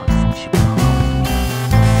山藏有冯熙不可靠的东西？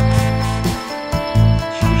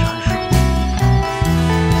岐山是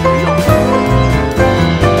谁要是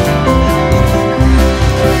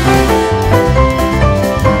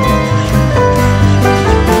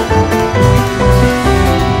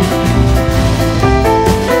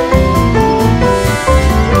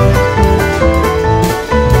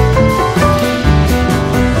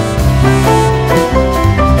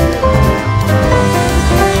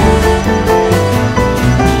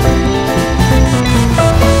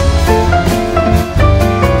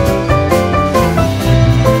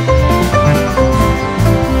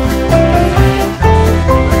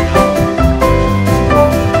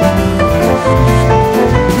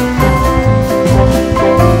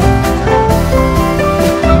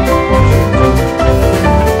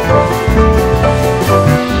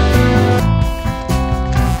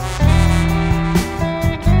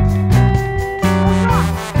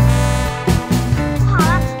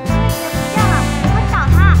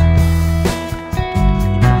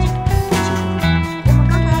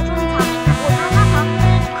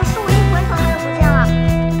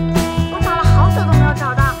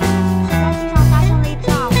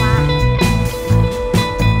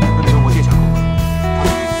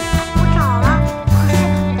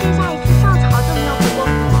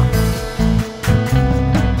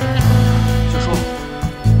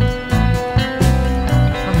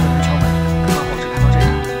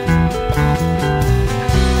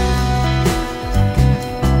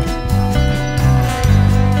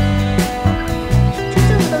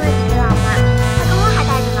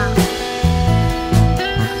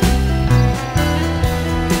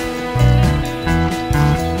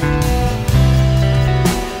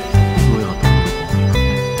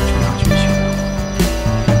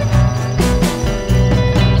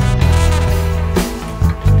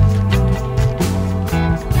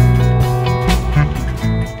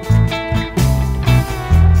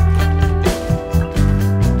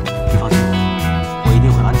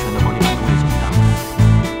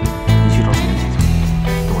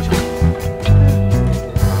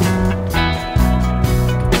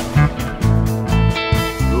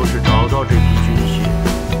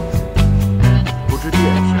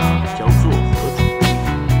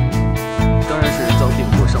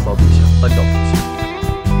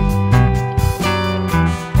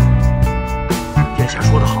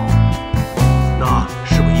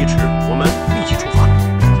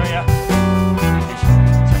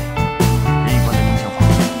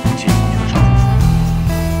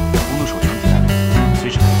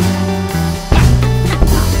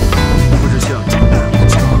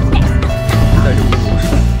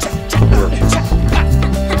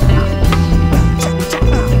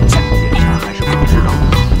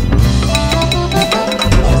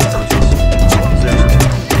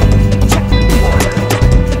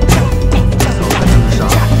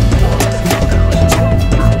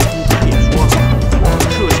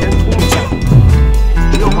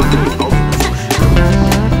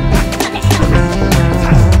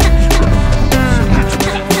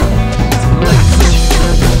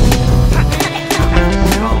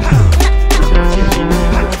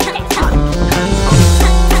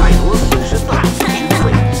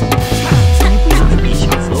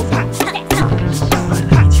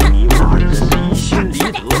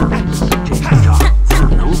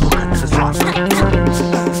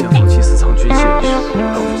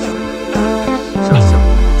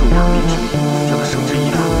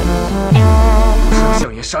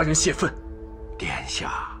家人泄愤。殿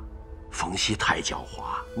下，冯熙太狡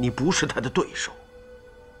猾，你不是他的对手。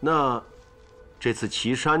那这次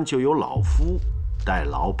岐山就由老夫代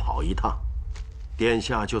劳跑一趟，殿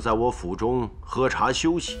下就在我府中喝茶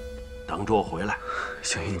休息，等着我回来。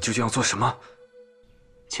小爷，你究竟要做什么？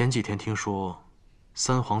前几天听说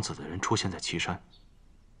三皇子的人出现在岐山。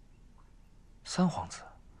三皇子，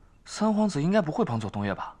三皇子应该不会帮佐东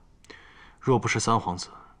岳吧？若不是三皇子，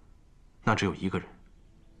那只有一个人。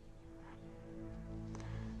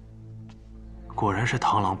果然是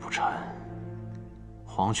螳螂捕蝉，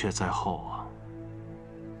黄雀在后啊！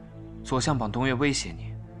左相榜东岳威胁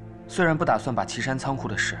你，虽然不打算把岐山仓库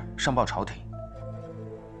的事上报朝廷，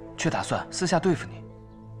却打算私下对付你。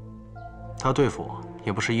他对付我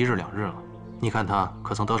也不是一日两日了，你看他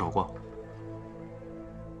可曾得手过？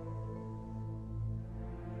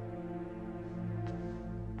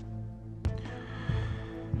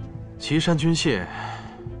岐山军械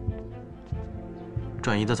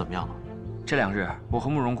转移的怎么样了？这2日，我和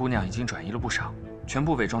慕容姑娘已经转移了不少，全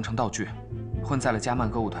部伪装成道具，混在了加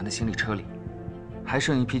曼歌舞团的行李车里。还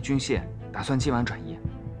剩一批军械，打算今晚转移。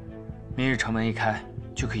明日城门一开，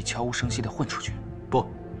就可以悄无声息地混出去。不，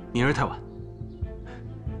明日太晚。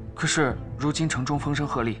可是如今城中风声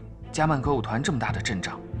鹤唳，加曼歌舞团这么大的阵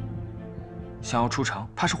仗，想要出城，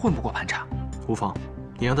怕是混不过盘查。无妨，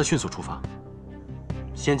你让他迅速出发，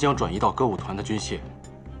先将转移到歌舞团的军械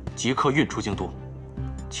即刻运出京都。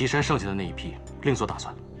岐山剩下的那一批，另做打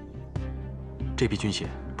算。这批军械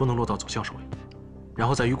不能落到左相手里，然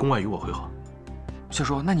后再于宫外与我会合。小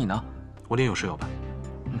叔，那你呢？我另有事要办。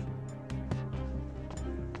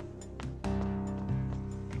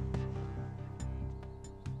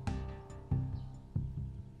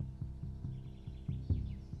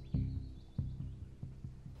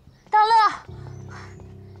大乐，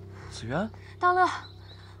子渊，大乐，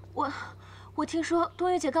我听说东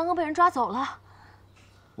岳姐刚刚被人抓走了。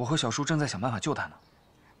我和小叔正在想办法救她呢。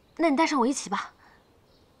那你带上我一起吧，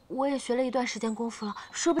我也学了一段时间功夫了，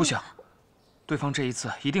说不定……不行，对方这一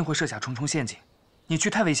次一定会设下重重陷阱，你去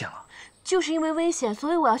太危险了。就是因为危险，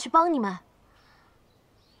所以我要去帮你们。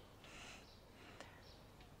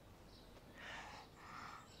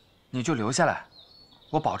你就留下来，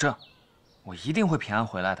我保证，我一定会平安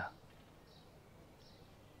回来的。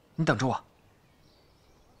你等着我。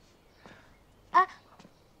哎，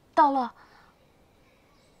道乐，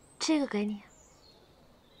这个给你。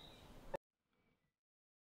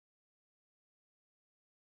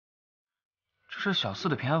这是小四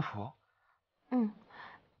的平安符。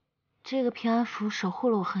这个平安符守护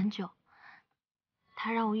了我很久，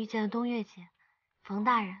它让我遇见了东岳姐、冯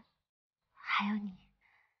大人，还有你。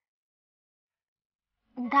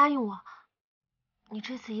你答应我，你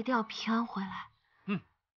这次一定要平安回来。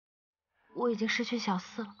我已经失去小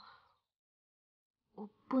四了，我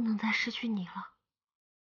不能再失去你了。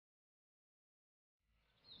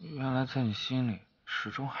原来在你心里，始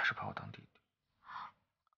终还是把我当弟弟。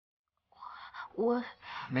我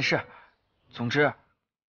没事，总之，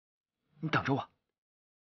你等着我。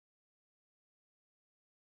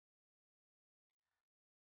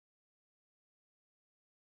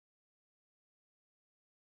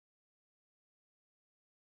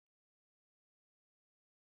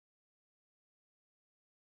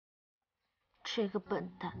这个笨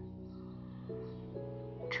蛋，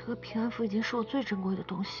这个平安符已经是我最珍贵的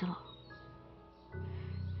东西了。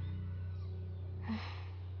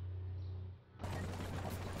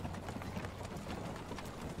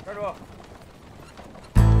站住！走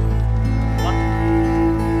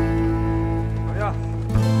下。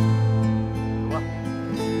走吧。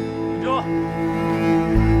停住！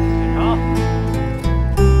检查。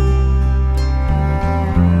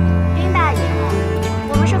丁大爷，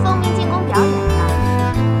我们是奉命进宫表演的，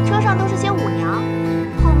车上都是些舞娘，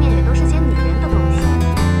后面也都是些女人的东西。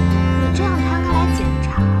你这样摊开来检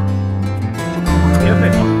查，这不好。别废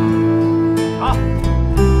话。查。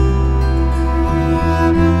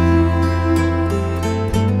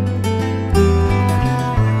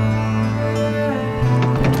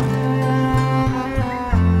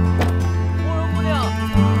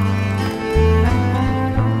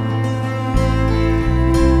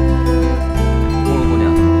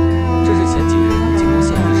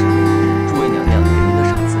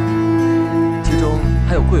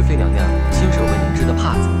贵妃娘娘亲手为您织的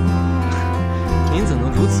帕子，您怎能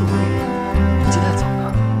如此无礼？年纪太早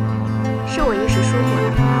了。是我一时疏忽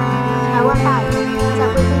了，还望大人在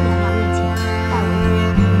贵妃娘娘面前代我一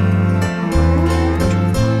礼。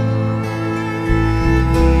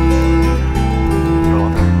小王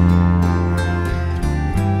大人，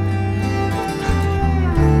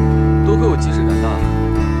多亏我及时赶到，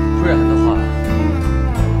不然的话，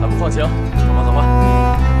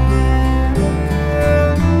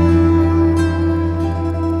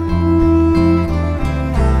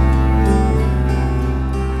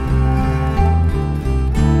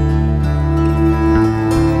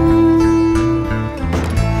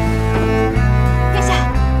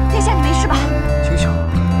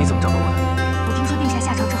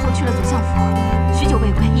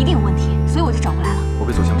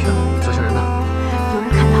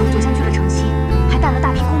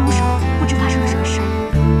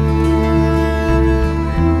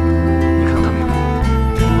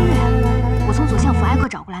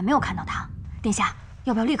来，没有看到他。殿下，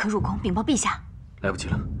要不要立刻入宫禀报陛下？来不及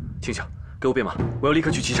了，青晓，给我变马，我要立刻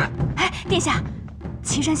去岐山。哎，殿下，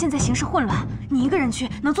岐山现在形势混乱，你一个人去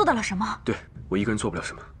能做得了什么？对，我一个人做不了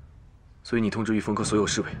什么，所以你通知御风阁所有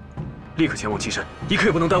侍卫，立刻前往岐山，一刻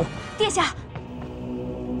也不能耽误。殿下。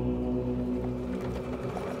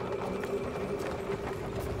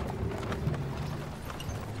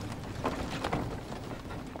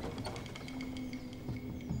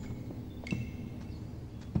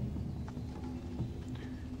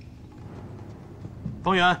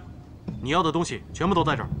 方圆，你要的东西全部都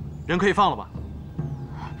在这儿，人可以放了吧？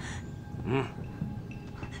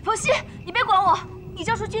冯熙，你别管我，你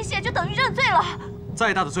交出军械就等于认罪了。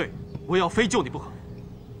再大的罪，我也要非救你不可。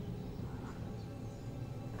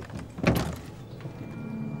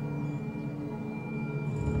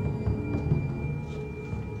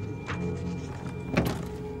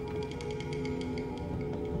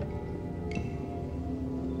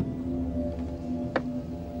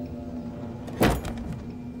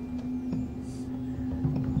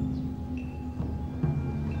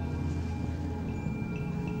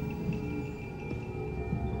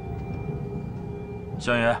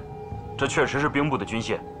相爷，这确实是兵部的军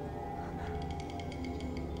械。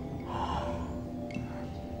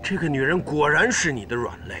这个女人果然是你的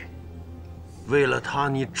软肋，为了她，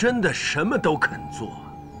你真的什么都肯做。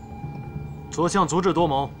左相足智多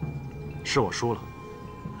谋，是我输了。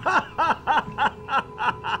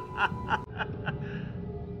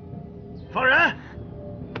放人！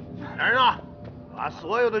来人啊，把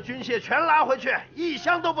所有的军械全拉回去，一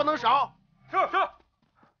箱都不能少。是是。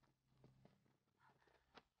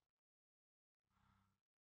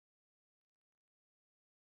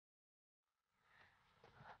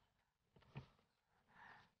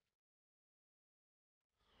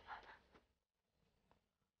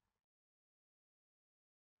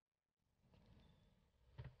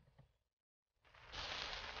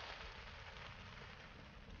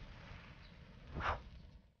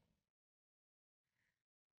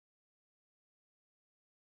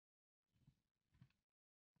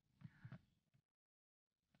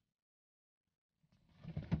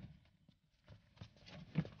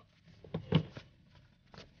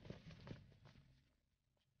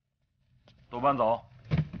 都搬走。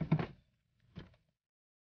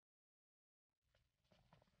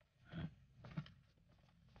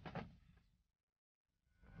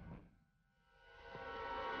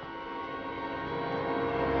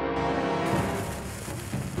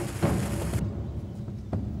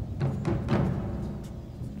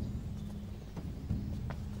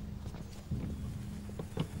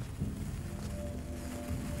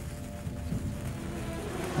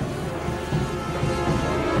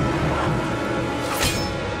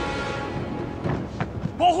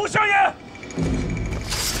保护相爷！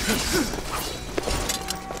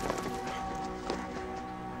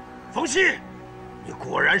冯熙，你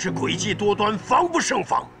果然是诡计多端，防不胜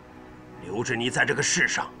防。留着你在这个世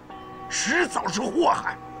上，迟早是祸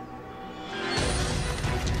害。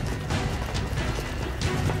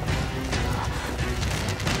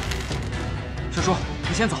师叔，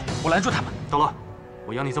你先走，我拦住他们。大乱，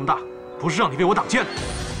我养你这么大，不是让你为我挡箭的。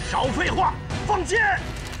少废话，放箭！ 啊！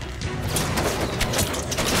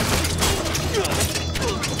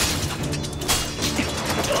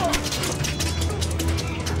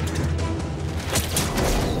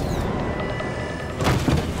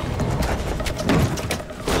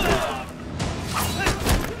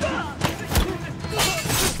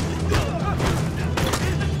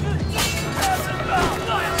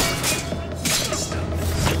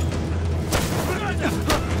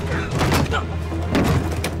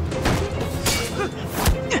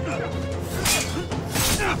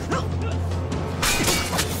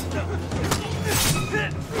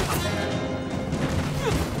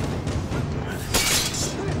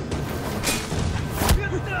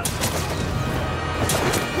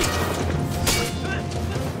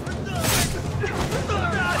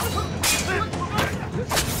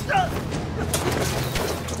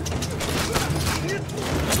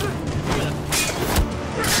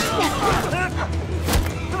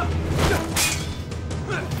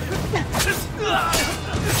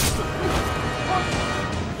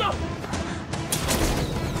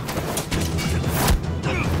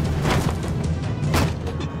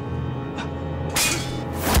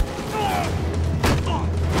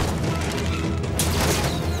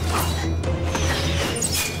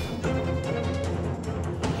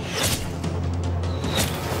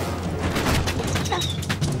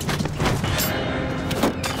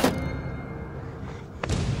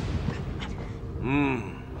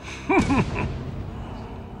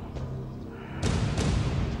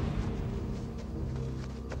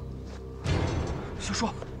小叔，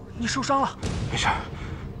你受伤了？没事，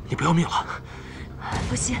你不要命了。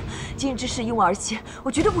不行，今日之事因我而起，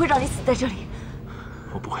我绝对不会让你死在这里。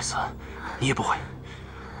我不会死，你也不会。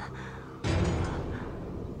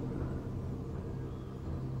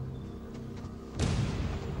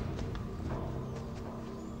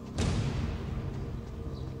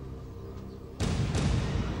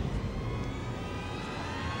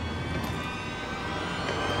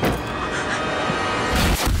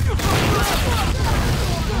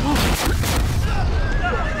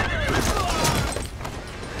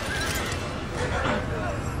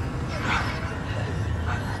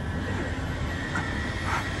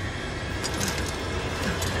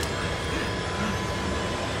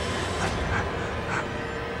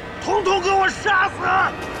统统给我杀死！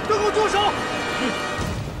都给我住手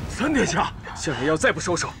！3殿下，相爷要再不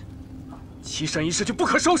收手，岐山一事就不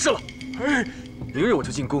可收拾了。明日我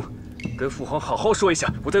就进宫，跟父皇好好说一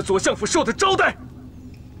下我在左相府受的招待。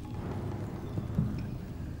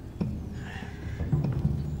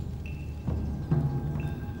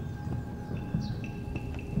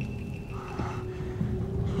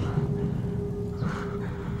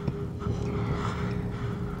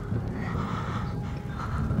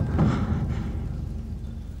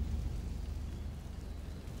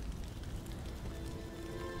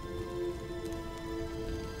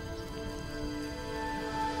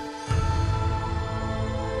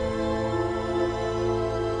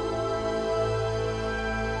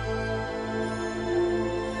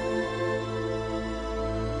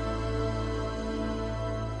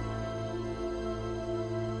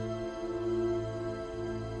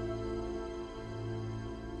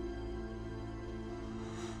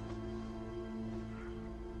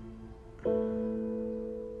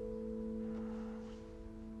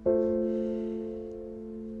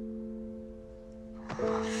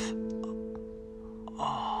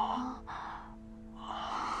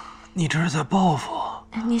你这是在报复？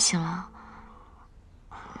你醒了。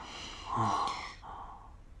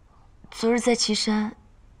昨日在岐山，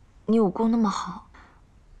你武功那么好，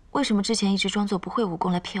为什么之前一直装作不会武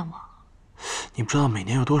功来骗我？你不知道每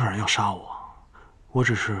年有多少人要杀我，我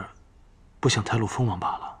只是不想太露锋芒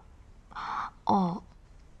罢了。哦，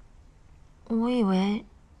我以为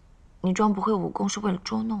你装不会武功是为了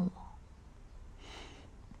捉弄我。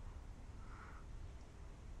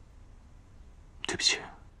对不起。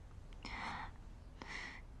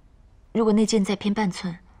如果那剑再偏半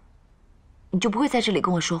寸，你就不会在这里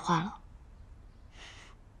跟我说话了。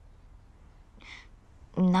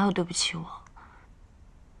你哪有对不起我？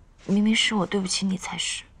明明是我对不起你才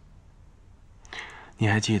是。你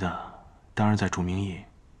还记得当日在主名驿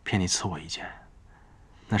骗你刺我一剑，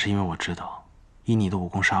那是因为我知道以你的武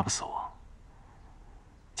功杀不死我。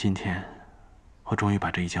今天我终于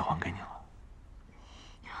把这一剑还给你了。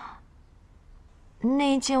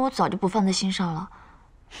那一剑我早就不放在心上了。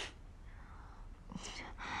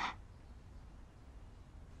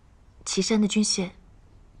岐山的军械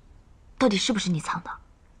到底是不是你藏的？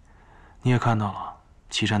你也看到了，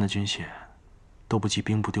岐山的军械都不及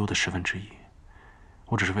兵不丢的1/10，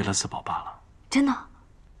我只是为了自保罢了。真的？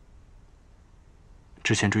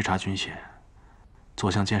之前追查军械，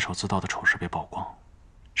左相监守自盗的丑事被曝光，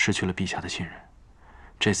失去了陛下的信任。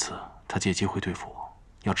这次他借机会对付我，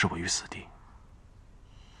要置我于死地。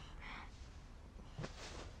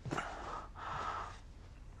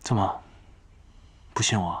怎么，不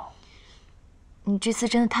信我？你这次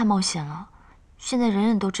真的太冒险了，现在人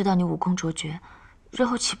人都知道你武功卓绝，日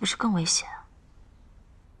后岂不是更危险？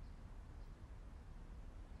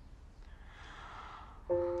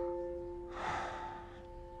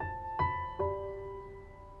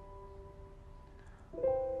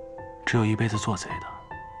只有一辈子做贼的，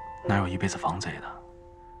哪有一辈子防贼的？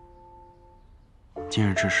今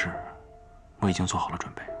日之事，我已经做好了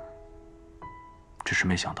准备，只是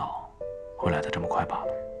没想到会来得这么快罢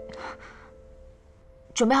了。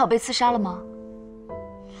准备好被刺杀了吗？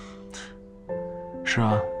是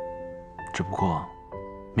啊，只不过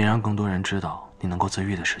没让更多人知道你能够自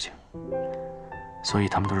愈的事情，所以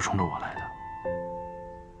他们都是冲着我来的。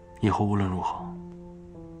以后无论如何，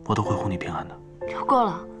我都会护你平安的。够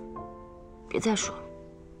了，别再说了。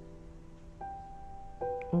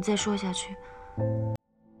你再说下去，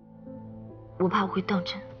我怕我会当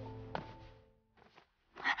真。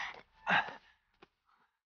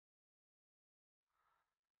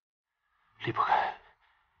离不开，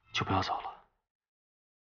就不要走了。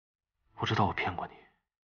我知道我骗过你，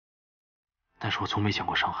但是我从没想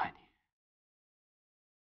过伤害你。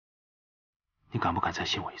你敢不敢再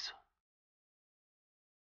信我一次？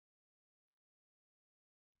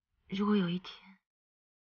如果有一天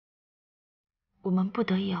我们不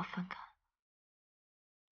得已要分开，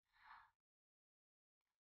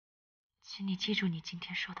请你记住你今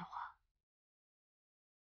天说的话。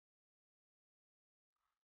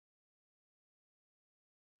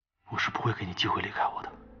我是不会给你机会离开我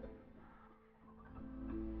的。